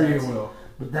Seattle sure tattoo. you will.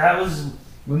 But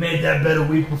we made that bet a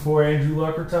week before Andrew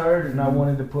Luck retired, and I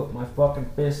wanted to put my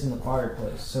fucking fist in the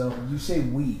fireplace. So You say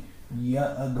we. You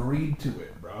agreed to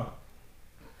it, bro.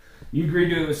 you agreed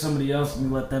to it with somebody else,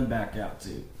 and we let them back out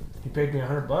too. He paid me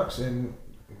 $100, and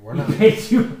we're He not.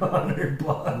 paid you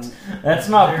 $100. That's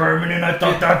not permanent. I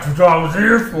thought that's what I was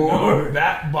here for.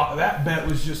 That bet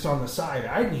was just on the side.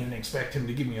 I didn't even expect him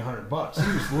to give me $100.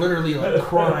 He was literally like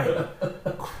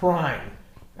crying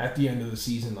at the end of the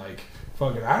season. Like,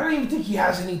 fucking, I don't even think he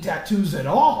has any tattoos at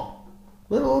all.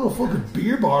 Let alone a fucking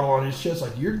beer bottle on his chest.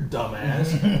 Like, you're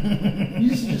dumbass.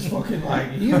 He's just fucking like,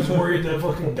 he was worried that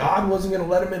fucking God wasn't going to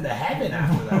let him into heaven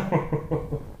after that.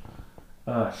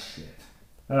 Oh shit!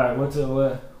 All right, what's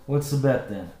the bet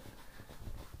then?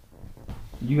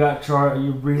 You got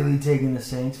You're really taking the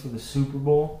Saints for the Super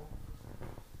Bowl?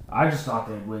 I just thought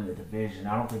they'd win the division.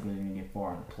 I don't think they're gonna get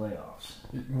far in the playoffs.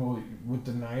 Well, with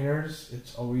the Niners,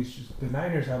 it's always just the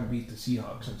Niners haven't beat the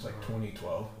Seahawks since like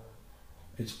 2012.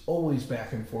 It's always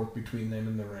back and forth between them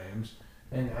and the Rams.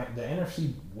 And the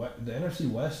NFC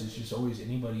West is just always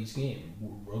anybody's game,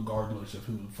 regardless of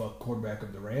who the fuck quarterback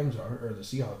of the Rams are or the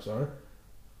Seahawks are.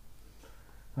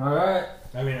 All right.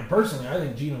 I mean, personally, I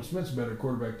think Geno Smith's a better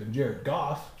quarterback than Jared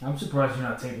Goff. I'm surprised you're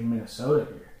not taking Minnesota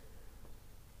here.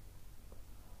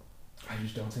 I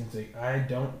just don't think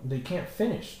they can't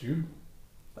finish, dude.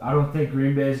 I don't think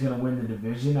Green Bay is going to win the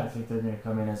division. I think they're going to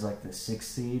come in as like the 6th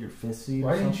seed or 5th seed.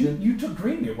 Why didn't you took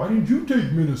Green Bay? Why didn't you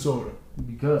take Minnesota?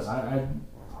 Because I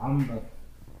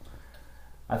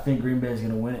I think Green Bay's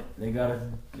gonna win it. They got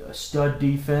a stud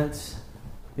defense.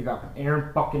 They got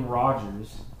Aaron fucking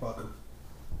Rodgers. Fuck 'em.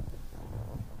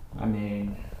 I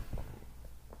mean,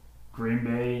 Green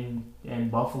Bay and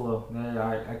Buffalo.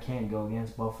 I can't go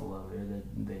against Buffalo.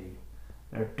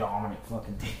 They're a dominant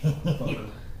fucking team. Fuck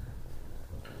 'em.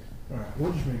 All right,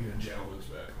 we'll just make it a gentleman's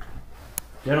bet.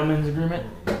 Gentlemen's agreement.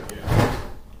 Yeah.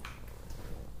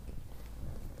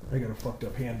 I got a fucked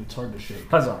up hand. It's hard to shake.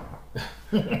 Huzzah.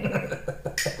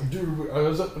 Dude, I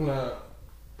was up in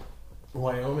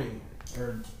Wyoming,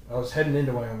 or I was heading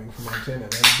into Wyoming from Montana.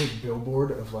 They had a big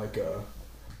billboard of like a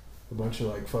bunch of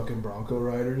like fucking Bronco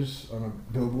riders on a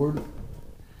billboard,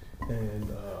 and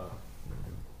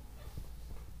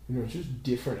you know, it's just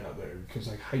different out there because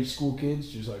like high school kids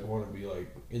just like want to be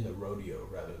like in the rodeo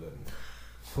rather than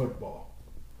football.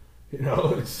 You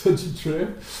know, it's such a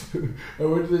trip. I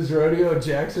went to this rodeo in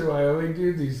Jackson, Wyoming,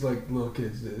 dude. These like little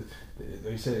kids.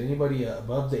 They said anybody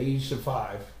above the age of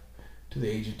 5 to the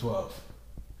age of 12.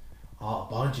 Oh, a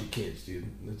bunch of kids, dude.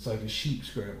 It's like a sheep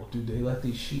scramble, dude. They let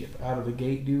these sheep out of the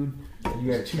gate, dude.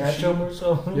 You got to catch them or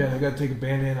something? Yeah, they got to take a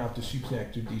bandana off the sheep's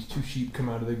neck, dude. These 2 sheep come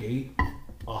out of the gate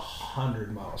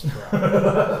 100 miles per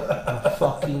hour. A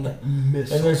fucking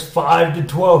missile. And there's 5 to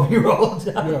 12-year-olds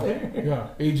out there. Yeah,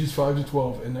 ages 5 to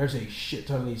 12, and there's a shit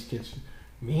ton of these kids.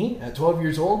 Me, at 12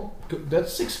 years old,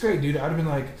 that's 6th grade, dude. I'd have been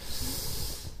like,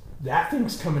 that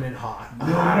thing's coming in hot.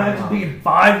 Imagine being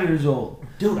 5 years old.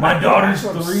 Dude, my daughter's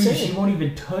that's what I'm 3. saying. She won't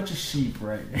even touch a sheep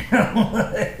right now.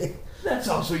 That's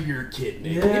also your kid,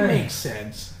 Nick. Yeah. It makes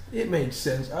sense. It makes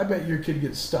sense. I bet your kid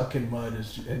gets stuck in mud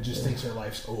and just thinks her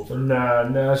life's over.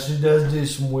 Nah, she does do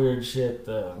some weird shit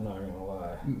though. I'm not gonna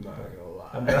lie.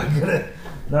 I'm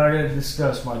not gonna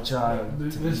discuss my child.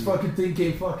 This fucking thing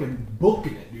came fucking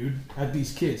booking it, dude, at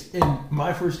these kids. And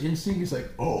my first instinct is like,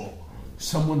 oh,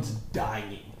 someone's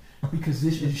dying. Because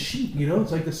this is sheep, you know?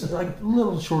 It's like this, like a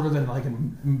little shorter than like a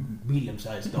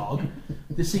medium-sized dog.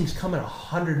 This thing's coming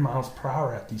 100 miles per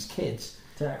hour at these kids.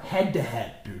 Head to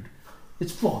head, dude.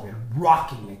 It's fucking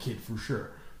rocking the kid for sure.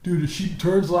 Dude, the sheep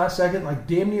turns last second, like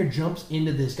damn near jumps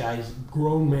into this guy's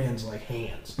grown man's like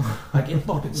hands. Like it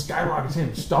fucking skyrockets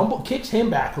him, kicks him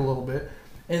back a little bit,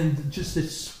 and just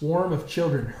this swarm of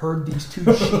children herd these 2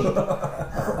 sheep.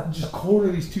 Just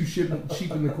corner these 2 sheep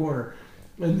in the corner.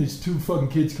 And these 2 fucking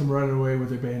kids come running away with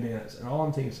their bandanas. And all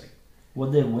I'm thinking is like,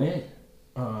 What'd they win?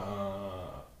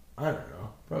 I don't know.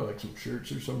 Probably like some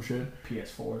shirts or some shit.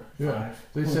 PS4. Yeah.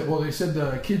 They said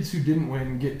the kids who didn't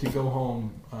win get to go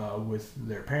home with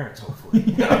their parents, hopefully.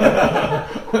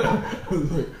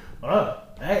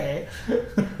 Hey.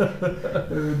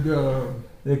 And,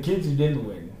 The kids who didn't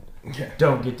win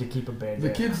don't get to keep a bandana.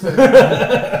 the kids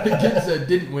that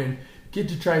didn't win get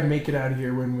to try and make it out of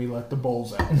here when we let the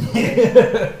bulls out.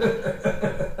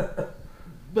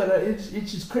 But it's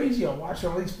just crazy. I'm watching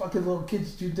all these fucking little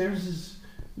kids, dude. There's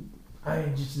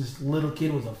this little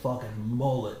kid with a fucking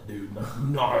mullet, dude. Like,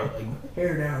 gnarly, like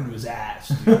hair down to his ass,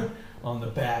 dude. On the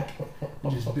back.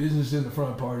 Just business in the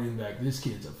front, party in the back. This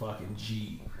kid's a fucking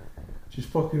G. Just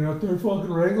fucking out there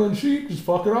fucking wrangling sheep, just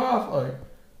fucking off. Like,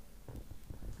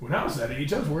 when I was that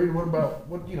age, I was worried what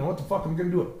the fuck I'm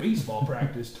gonna do at baseball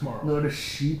practice tomorrow. Load of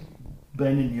sheep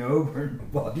bending you over and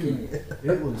fucking. Dude,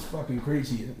 it was fucking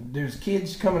crazy. There's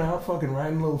kids coming out fucking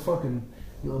riding little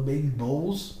baby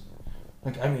bulls.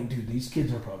 Like, I mean, dude, these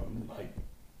kids are probably like,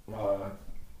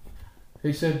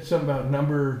 they said something about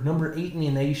number 8 in the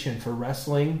nation for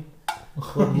wrestling.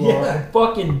 Yeah,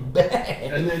 fucking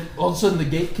bad. And then all of a sudden the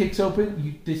gate kicks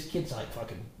open. This kid's like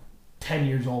fucking 10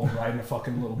 years old riding a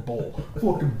fucking little bull,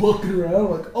 fucking bucking around.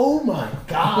 I'm like, oh my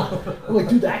god! I'm like,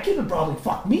 dude, that kid would probably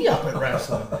fuck me up at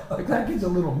wrestling. Like, that kid's a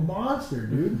little monster,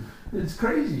 dude. It's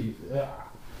crazy.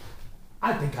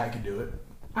 I think I could do it.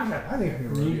 I think I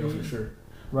can rodeo for sure.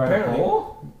 Ride a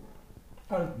bull?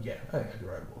 Yeah, I think I can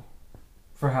ride a bull.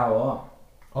 For how long?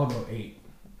 I'll go 8.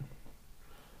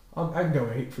 I can go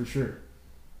 8 for sure.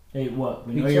 8 what?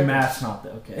 We know 8 your seconds. math's not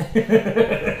that okay.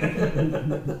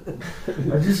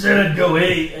 I just said I'd go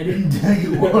 8. I didn't tell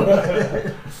you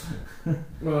what.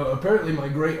 Apparently my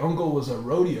great uncle was a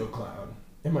rodeo clown.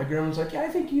 And my grandma's like, yeah, I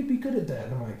think you'd be good at that.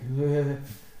 And I'm like,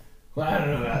 well, I don't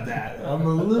know about that. I'm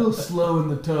a little slow in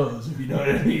the toes, if you know what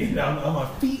I mean. On my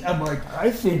feet, I'm like, I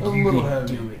think I'm you a little can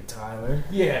heavy. do it, Tyler.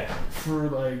 Yeah, for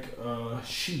like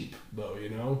sheep, though, you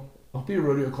know? I'll be a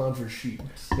rodeo clown for sheep.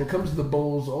 When it comes to the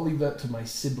bulls, I'll leave that to my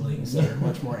siblings that are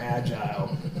much more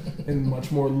agile and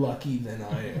much more lucky than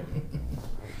I am.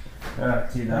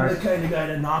 Dude, I'm the kind of guy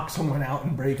to knock someone out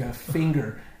and break a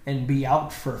finger and be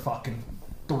out for fucking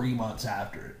 3 months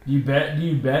after it. Do you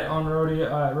bet on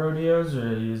rodeos,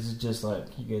 or is it just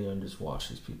like you go there and just watch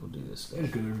these people do this I stuff?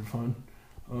 just go there for fun.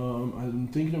 I'm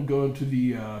thinking of going to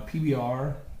the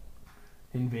PBR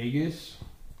in Vegas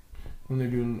when they're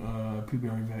doing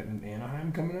PBR event in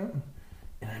Anaheim coming up.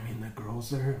 And I mean, the girls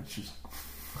there, it's just like,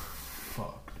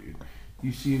 fuck, dude.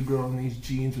 You see a girl in these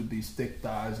jeans with these thick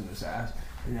thighs and this ass,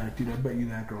 and you're like, dude, I bet you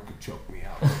that girl could choke me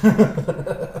out.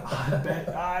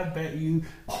 I bet you.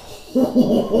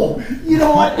 Oh, you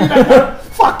know what? Dude, I got a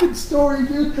fucking story,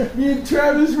 dude. Me and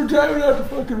Travis were driving out to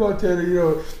fucking Montana, you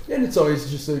know, and it's always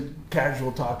just a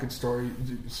casual talking story,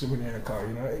 sitting in a car,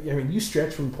 you know. I mean, you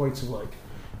stretch from points of like,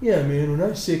 yeah, man, when I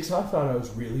was 6, I thought I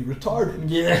was really retarded.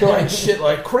 Yeah. So like shit,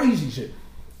 like crazy shit.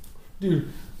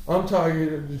 Dude, I'm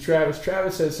talking to Travis.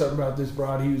 Travis said something about this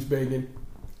broad he was banging.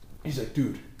 He's like,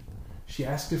 dude, she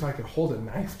asked if I could hold a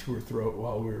knife to her throat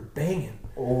while we were banging.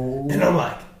 Oh. And I'm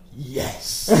like,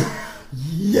 yes.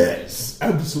 Yes,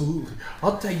 absolutely.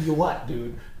 I'll tell you what,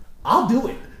 dude. I'll do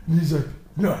it. And he's like,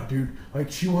 no, dude.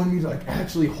 Like, she wanted me to, like,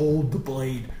 actually hold the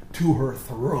blade to her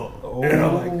throat. Oh, and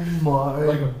I'm like,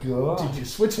 my God. Did you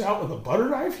switch it out with a butter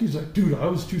knife? He's like, dude, I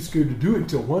was too scared to do it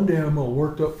until one day I'm all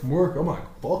worked up from work. I'm like,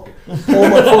 fuck it. Pull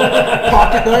my fucking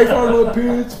pocket knife out of my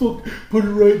pants, put it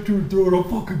right to her throat. I'm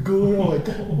fucking going. I'm like,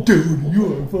 dude,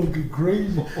 you are fucking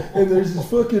crazy. And there's this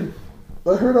fucking,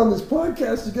 I heard on this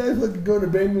podcast, the guy fucking going to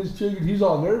bang this chick and he's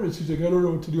all nervous. He's like, I don't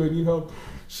know what to do. I need help.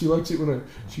 She likes it when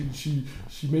she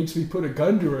makes me put a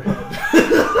gun to her head.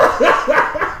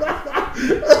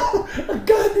 A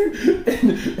gun, dude.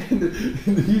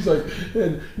 And he's like,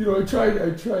 and you know, I tried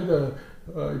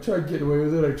getting away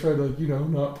with it. I tried, like, you know,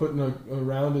 not putting a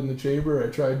round in the chamber. I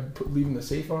tried leaving the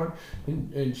safe on,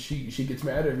 and she gets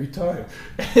mad every time.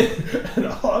 And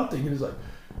all I'm thinking is like,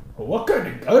 well, what kind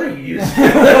of gun are you using?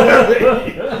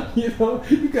 You know,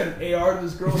 you got an AR in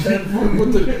this girl's head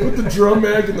with the drum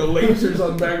mag and the lasers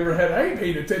on the back of her head. I ain't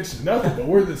paying attention to nothing but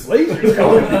where this laser's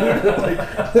going. Like,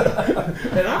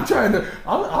 and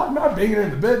I'm not banging her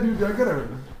in the bed, dude. I gotta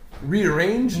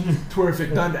rearrange to where if the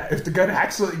gun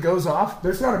accidentally goes off,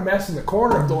 there's not a mess in the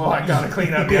corner of the wall I gotta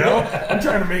clean up, you know? I'm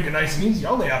trying to make it nice and easy.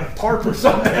 I'll lay out a tarp or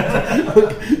something.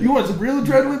 Look, you want some real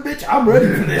adrenaline, bitch? I'm ready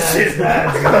for this shit.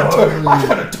 I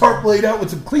got a tarp laid out with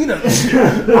some cleanup shit.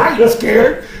 I ain't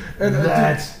scared. And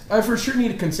I for sure need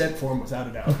a consent form, without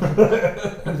a doubt.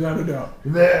 Without a doubt.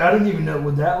 I don't even know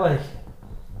what that, like,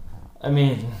 I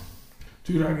mean,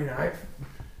 dude, I've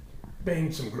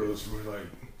banged some girls who were like,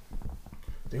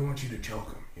 they want you to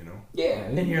choke them, you know? yeah.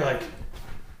 And you're like, a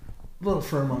little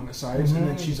firm on the sides, and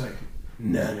then she's like,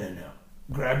 no.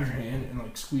 Grab your hand and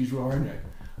like squeeze real hard, and you're like,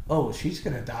 oh, she's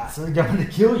gonna die. So they're going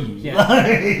to kill you.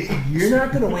 Yeah. You're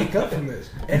not gonna wake up from this.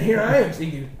 And here I am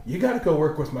thinking, you gotta go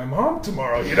work with my mom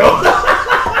tomorrow, you know?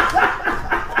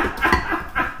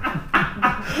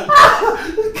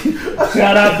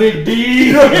 Shout out Big D.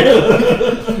 You got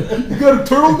a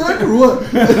turtleneck or what?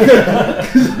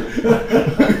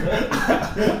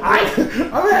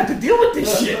 I'm gonna have to deal with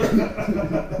this shit.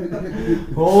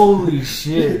 Holy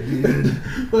shit, dude.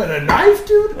 But a knife,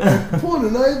 dude? Pulling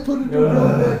a knife, putting it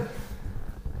on there.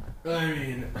 I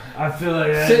mean, I feel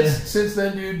like since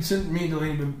then, dude,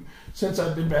 since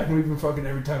I've been back and we've been fucking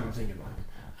every time, I'm thinking like,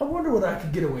 I wonder what I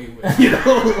could get away with, you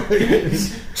know?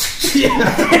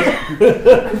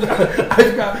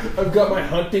 I've got my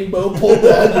hunting bow pulled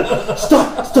out.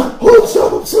 Stop! Hold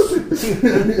something.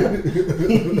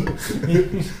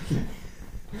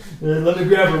 Let me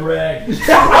grab a rag. Dude,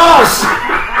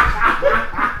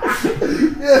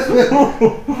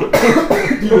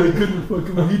 I couldn't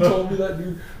fucking. When he told me that,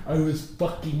 dude, I was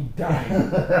fucking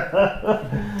dying.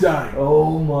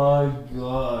 Oh my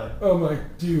God. I'm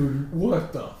like, dude,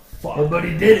 what the fuck? But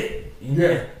he did it.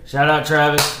 Yeah. Shout out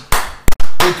Travis.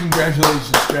 Hey,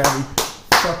 congratulations, Travis.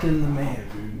 Fucking the man,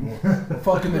 dude.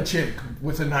 Fucking the chick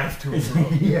with a knife to her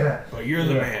throat. Yeah. But you're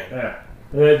the man.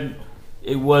 Yeah.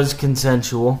 It was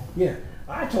consensual. Yeah.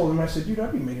 I told him, I said, dude,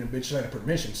 I'd be making a bitch sign a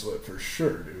permission slip for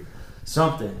sure, dude.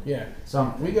 Something. Yeah.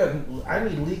 Something. I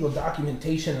need legal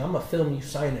documentation, and I'm going to film you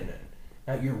signing it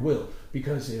at your will.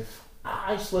 Because if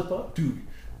I slip up, dude,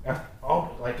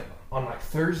 on like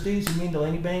Thursdays, you mean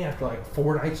Delaney Bang, after like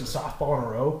 4 nights of softball in a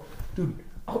row, dude,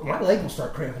 my leg will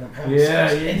start cramping up. Yeah.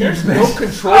 And there's no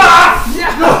control.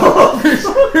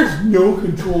 There's no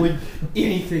controlling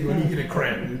anything when you get a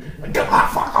cramp, dude. Like,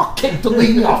 fuck, I'll kick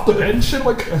Delaney off the bed and shit. I'm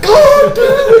like,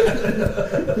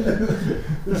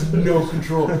 there's no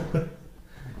control.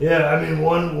 Yeah, I mean,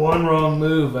 one wrong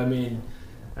move. I mean,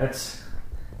 that's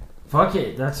fuck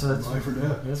it. That's life or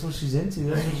death. That's what she's into.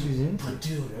 That's what she's into. But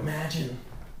dude, imagine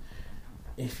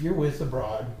if you're with a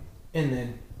broad and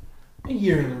then a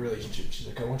year in the relationship, she's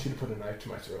like, I want you to put a knife to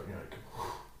my throat. And you're like,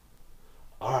 whew.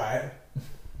 All right,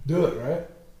 do it, right?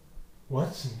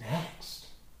 What's next?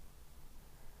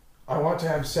 I want to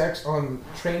have sex on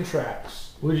train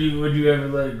tracks. Would you ever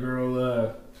let a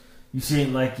girl? You see it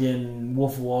like in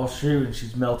Wolf of Wall Street when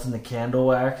she's melting the candle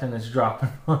wax and it's dropping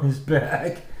on his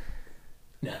back.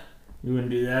 No. You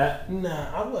wouldn't do that?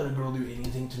 Nah, I'll let a girl do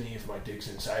anything to me if my dick's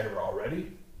inside her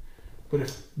already. But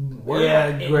if we're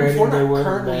not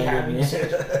currently having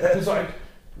sex, it's like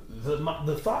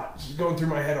the thoughts going through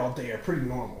my head all day are pretty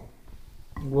normal.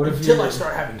 What if until I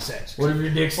start having sex? What if your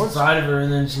dick's inside of her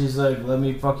and then she's like, "Let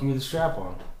me fuck you with a strap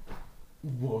on"?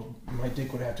 Well, my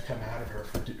dick would have to come out of her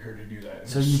for her to do that.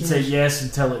 So you'd say yes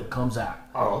until it comes out.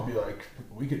 I'll be like,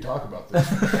 we could talk about this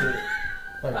for sure.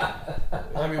 Like,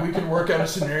 I mean, we can work out a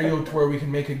scenario to where we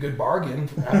can make a good bargain.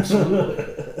 Absolutely.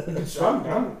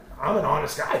 I'm an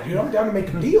honest guy, dude. I'm down to make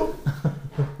a deal.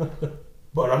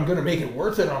 But I'm going to make it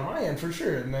worth it on my end for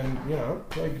sure. And then, you know,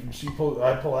 like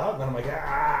I pull out, and then I'm like,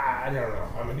 I don't know.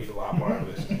 I'm going to need a lot more of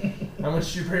this. How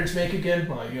much do your parents make again?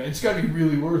 Like, it's got to be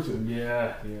really worth it.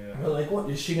 Yeah. But like, what?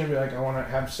 Is she going to be like, I want to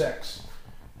have sex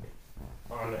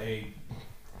on a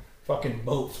fucking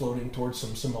boat floating towards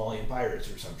some Somalian pirates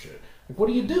or some shit? Like, what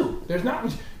do you do? There's not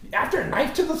much. After a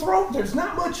knife to the throat, there's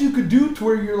not much you could do to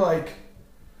where you're like,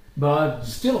 but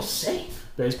still safe.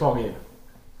 Baseball game.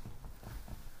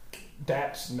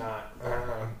 That's not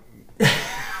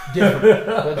different.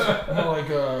 That's more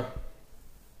like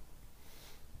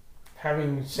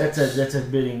having sex. That's a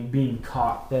being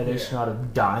caught. That is not a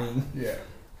dying. Yeah.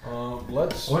 I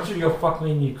want you to go fuck me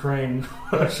in Ukraine.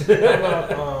 How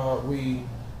about we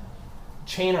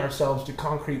chain ourselves to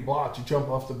concrete blocks to jump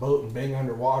off the boat and bang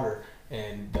underwater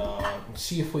and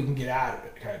see if we can get out of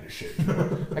it, kind of shit. You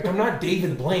know? Like, I'm not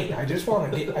David Blaine. I just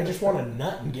want to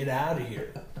nut and get out of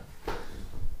here.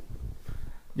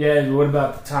 Yeah. What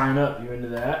about the tying up? You into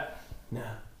that?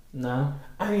 No.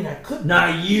 I mean, I could.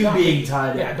 Not you being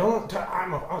tied up. Yeah,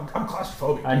 I'm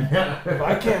claustrophobic. I know. If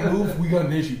I can't move, we got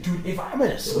an issue, dude. If I'm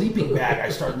in a sleeping bag, I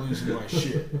start losing my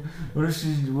shit. What if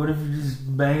you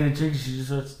just banging a chick? She just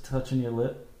starts touching your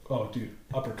lip. Oh, dude,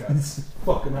 uppercut.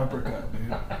 Fucking uppercut,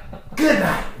 dude. Good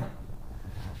night.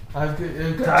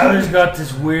 Tyler's got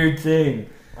this weird thing.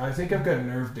 I think I've got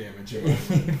nerve damage.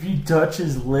 If you touch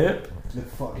his lip,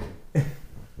 fucking.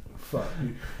 Fuck,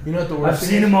 dude. You know what the worst I've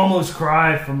seen him almost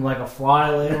cry from like a fly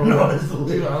landing on his lip.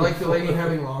 Dude, I like the lady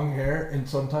having long hair, and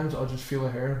sometimes I'll just feel a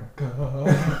hair.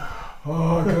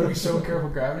 Oh, I gotta be so careful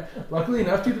grabbing it. Luckily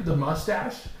enough, dude, the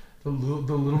mustache, the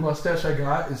little mustache I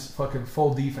got is fucking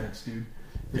full defense, dude.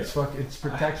 It's it's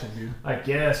protection, dude. I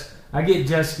guess. I get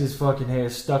Jessica's fucking hair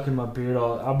stuck in my beard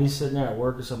I'll be sitting there at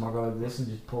work or something, I'll go like this and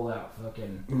just pull out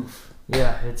fucking. Oof.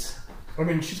 Yeah, it's. I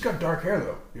mean, she's got dark hair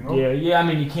though, you know? Yeah, I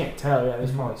mean, you can't tell. Yeah,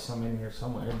 there's probably some in here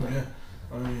somewhere. But. Yeah.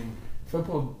 I mean, if I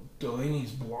pull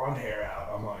Delaney's blonde hair out,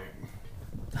 I'm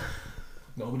like,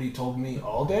 nobody told me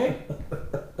all day?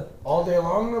 All day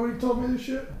long, nobody told me this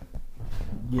shit?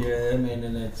 Yeah, I mean,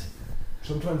 and it's.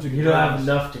 Sometimes you don't have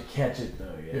enough to catch it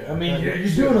though. Yeah. I mean, you're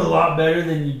doing doing a lot better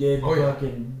than you did yeah.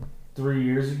 fucking 3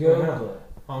 years ago.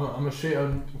 I'm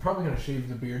probably gonna shave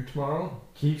the beard tomorrow.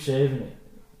 Keep shaving it.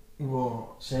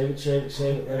 Well, shave it.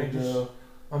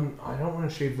 I don't want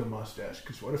to shave the mustache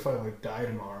because what if I like die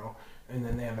tomorrow and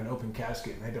then they have an open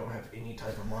casket and I don't have any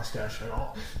type of mustache at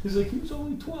all? He's like, he was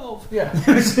only 12. Yeah.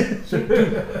 So,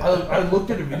 dude, I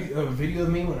looked at a video of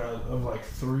me of like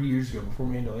 3 years ago before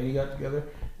me and Delaney got together,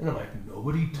 and I'm like,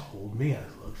 nobody told me I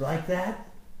looked like that.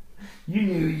 You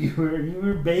knew you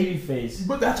were baby face.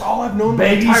 But that's all I've known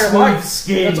baby my entire life.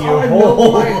 Skin that's all I've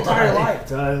known my entire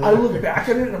life. I look back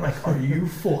at it and I'm like, are you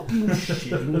fucking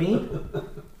shitting me?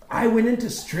 I went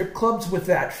into strip clubs with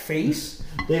that face.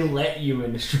 They let you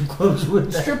into strip clubs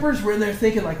with that. Strippers were in there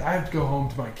thinking like, I have to go home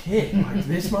to my kid. Like,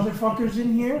 this motherfucker's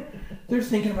in here. They're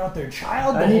thinking about their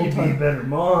child. I need to be a better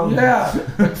mom. Yeah.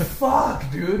 Like, fuck,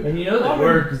 dude. And you know they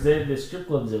were because the strip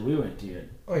clubs that we went to.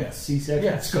 Oh yeah,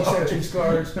 C-section scars. C-section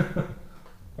scars.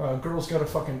 Girl's got a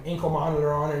fucking ankle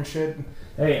monitor on and shit.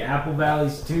 Hey, Apple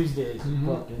Valley's Tuesdays.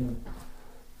 Fucking.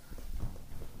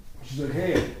 She's like,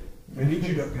 hey, I need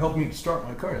you to help me start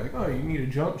my car. You're like, oh, you need a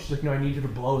jump? She's like, no, I need you to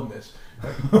blow in this.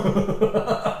 Like,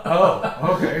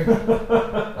 oh, okay.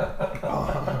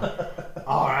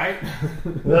 All right.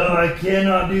 Well, I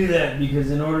cannot do that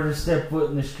because in order to step foot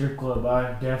in the strip club,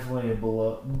 I'm definitely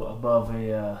above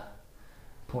a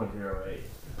 0.08.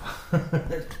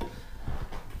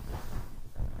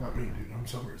 Not me, dude. I'm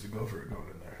sober as a gopher going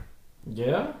in there.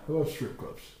 Yeah? I love strip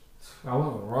clubs. I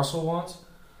went with Russell once.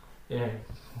 Yeah.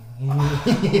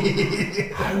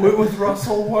 I went with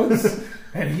Russell once,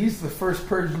 and he's the first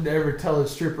person to ever tell a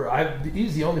stripper.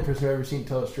 He's the only person I've ever seen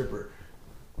tell a stripper,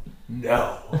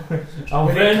 no.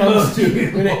 When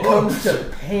it comes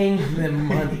to paying them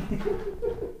money.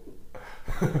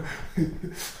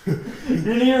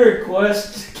 Didn't he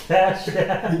request Cash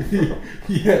App?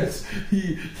 Yes,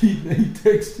 he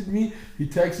texted me. He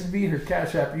texted me her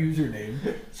Cash App username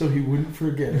so he wouldn't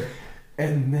forget it.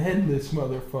 And then this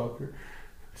motherfucker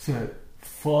said,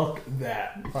 "Fuck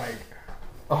that!" Like,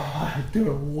 oh, dude,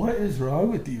 what is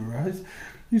wrong with you, Russ?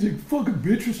 He's like, "Fucking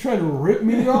bitch was trying to rip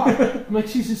me off." I'm like,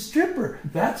 "She's a stripper.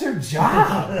 That's her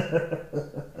job."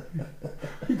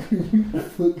 Do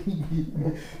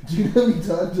you know how many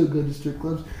times I'll go to strip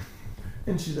clubs?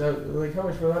 And she's like, "How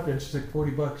much for that?" And she's like,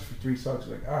 $40 for 3 songs.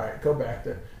 I'm like, all right, go back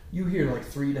there. You hear like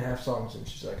 3.5 songs, and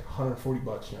she's like, $140. I'm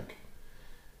like,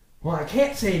 well, I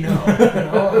can't say no.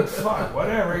 Like, fuck,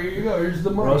 whatever. Here you go. Here's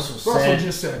the money. Russell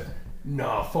just said,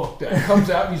 "Nah, fuck that." Comes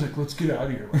out and he's like, "Let's get out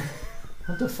of here." I'm like,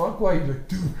 what the fuck? Why? He's like,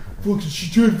 "Dude,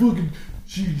 fucking,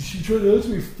 she tried to ask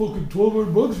me fucking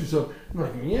 $1,200 or something." I'm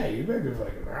like, "Yeah, you better go for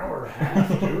like an hour and a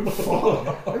half, dude." Fuck.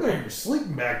 I thought you were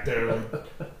sleeping back there. Like,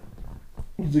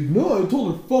 he's like, "No, I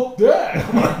told her, fuck that."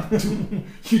 I'm like, "Dude,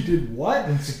 you did what?"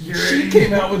 And security. She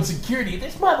came out with security.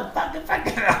 This motherfucker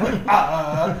fucking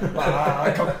out.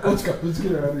 Like, let's go. Let's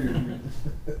get out of here, dude.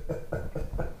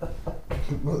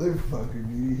 Motherfucker,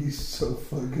 dude. He's so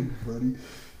fucking funny.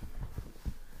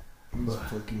 He's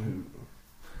fucking hoot.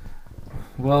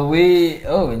 Well,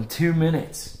 in 2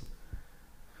 minutes.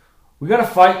 We got a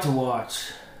fight to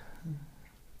watch.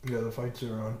 Yeah, the fights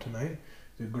are on tonight.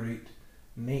 The great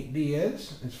Nate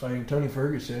Diaz is fighting Tony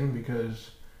Ferguson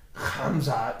because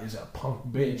Khamzat is a punk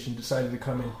bitch and decided to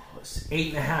come in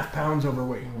 8.5 pounds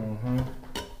overweight. Mm-hmm.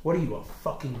 What are you, a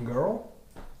fucking girl?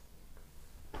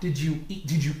 Did you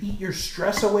eat your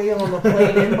stress away on the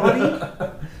plane in, buddy?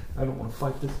 I don't want to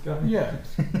fight this guy. Yeah.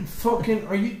 Fucking,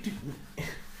 are you...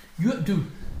 Dude,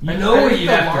 You know where you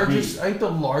have to be. I think the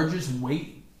largest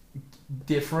weight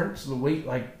difference,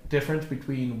 difference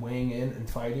between weighing in and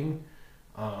fighting,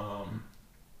 I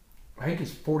think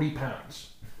is 40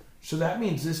 pounds. So that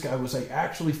means this guy was like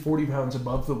actually 40 pounds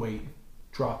above the weight,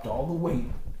 dropped all the weight,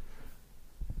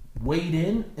 weighed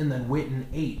in, and then went and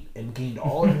ate and gained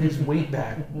all of his weight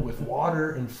back with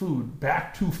water and food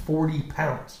back to 40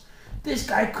 pounds. This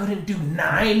guy couldn't do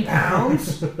 9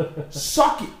 pounds.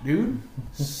 Suck it, dude.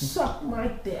 Suck my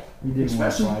dick.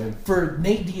 Especially for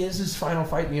Nate Diaz's final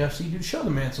fight in the UFC, dude. Show the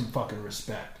man some fucking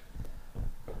respect.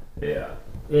 Yeah.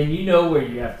 And you know where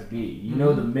you have to be. You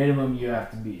know the minimum you have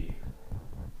to be.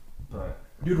 But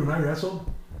dude, when I wrestled,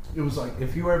 it was like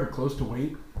if you were ever close to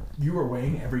weight, you were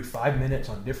weighing every 5 minutes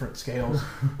on different scales,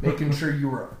 making sure you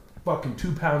were fucking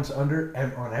 2 pounds under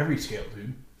on every scale,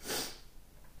 dude.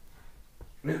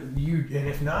 And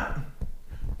if not,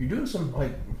 you're doing some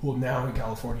now in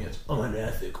California it's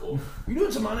unethical. You're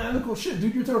doing some unethical shit,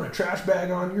 dude. You're throwing a trash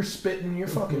bag on, you're spitting, you're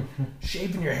fucking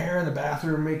shaving your hair in the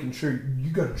bathroom, making sure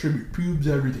you got to trim your pubes,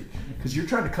 everything, because you're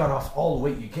trying to cut off all the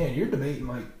weight you can. You're debating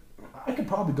I could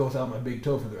probably go without my big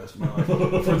toe for the rest of my life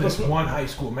for this one high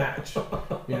school match.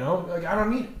 You know, I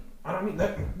don't need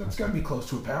that. That's got to be close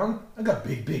to a pound. I got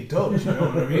big toes. You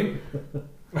know what I mean?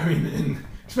 And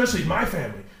especially my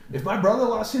family. If my brother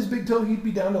lost his big toe, he'd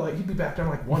be back down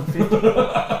 150.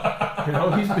 You know,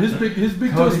 his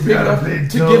big toe's big enough to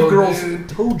give girls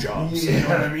toe jobs. Yeah. You know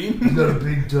what I mean? He's got a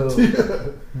big toe.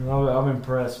 I'm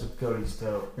impressed with Cody's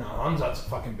toe. No, Hamzat's a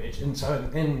fucking bitch. And so,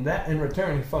 in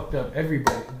return, he fucked up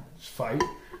everybody's fight.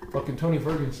 Fucking Tony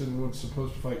Ferguson was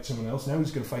supposed to fight someone else. Now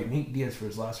he's going to fight Nate Diaz for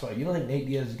his last fight. You don't think Nate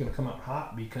Diaz is going to come out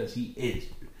hot? Because he is.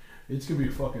 It's going to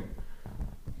be a fucking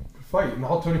fight. And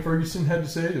all Tony Ferguson had to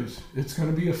say was, it's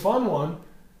going to be a fun one,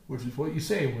 which is what you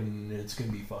say when it's going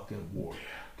to be fucking war.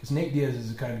 Because Nate Diaz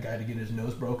is the kind of guy to get his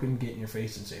nose broken, get in your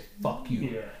face and say, fuck you.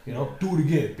 Yeah. You know, do it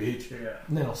again, bitch. Yeah.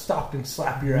 And then he'll stop and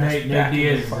slap your ass Nate back.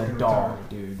 Diaz is a dog,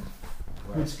 dude.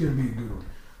 It's going to be a good one.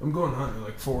 I'm going hunting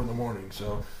at 4 a.m,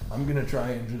 so I'm going to try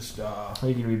and just... Are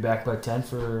you going to be back by 10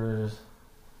 for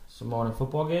some morning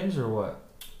football games, or what?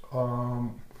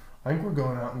 I think we're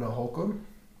going out into Holcomb,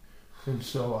 and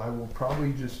so I will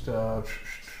probably just... What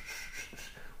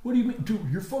do you mean? Dude,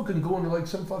 you're fucking going to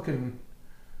some fucking...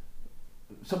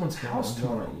 someone's house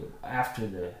tomorrow. After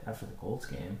the Colts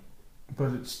game.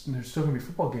 But there's still going to be a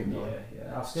football game, though.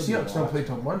 Yeah. Seahawks don't play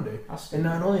till Monday. And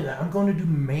not only that, I'm going to do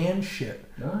man shit.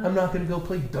 I'm not going to go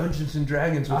play Dungeons and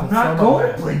Dragons with I'm not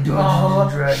going to play Dungeons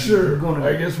and Dragons. Sure.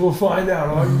 I guess we'll find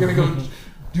out. You're going to go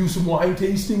do some wine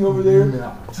tasting over there?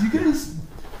 No. Do you guys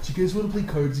want to play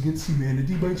Cards Against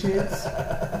Humanity by chance?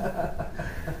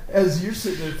 As you're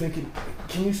sitting there thinking,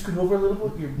 can you scoot over a little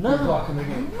bit? You're blocking the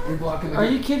game. You're blocking the game. Are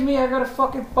you kidding me? I got a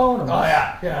fucking phone. Oh,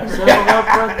 yeah. Set him up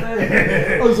right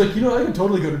there. I was like, I can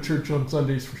totally go to church on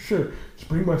Sundays for sure. Just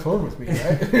bring my phone with me,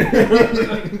 right?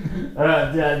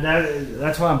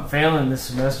 That's why I'm failing this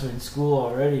semester in school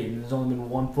already. And there's only been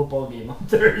one football game on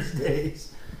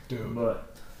Thursdays. Dude.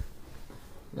 But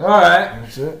all right,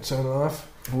 that's it. Sign off.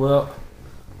 Well,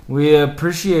 we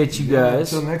appreciate you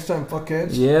guys. Until next time,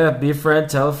 fuckheads. Yeah, be a friend,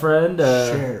 tell a friend.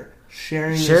 Share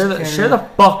the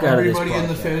fuck out of this. Everybody in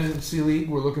the fantasy league,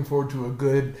 we're looking forward to a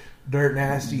good, dirt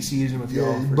nasty season with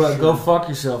y'all. But go fuck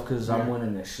yourself because I'm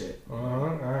winning this shit.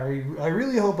 I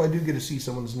really hope I do get to see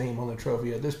someone's name on the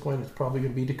trophy. At this point, it's probably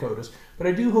going to be Dakota's, but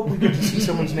I do hope we get to see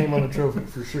someone's name on the trophy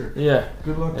for sure. Yeah.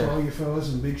 Good luck to all you fellas,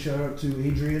 and big shout out to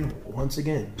Adrian once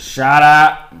again. Shout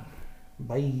out.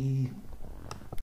 Bye.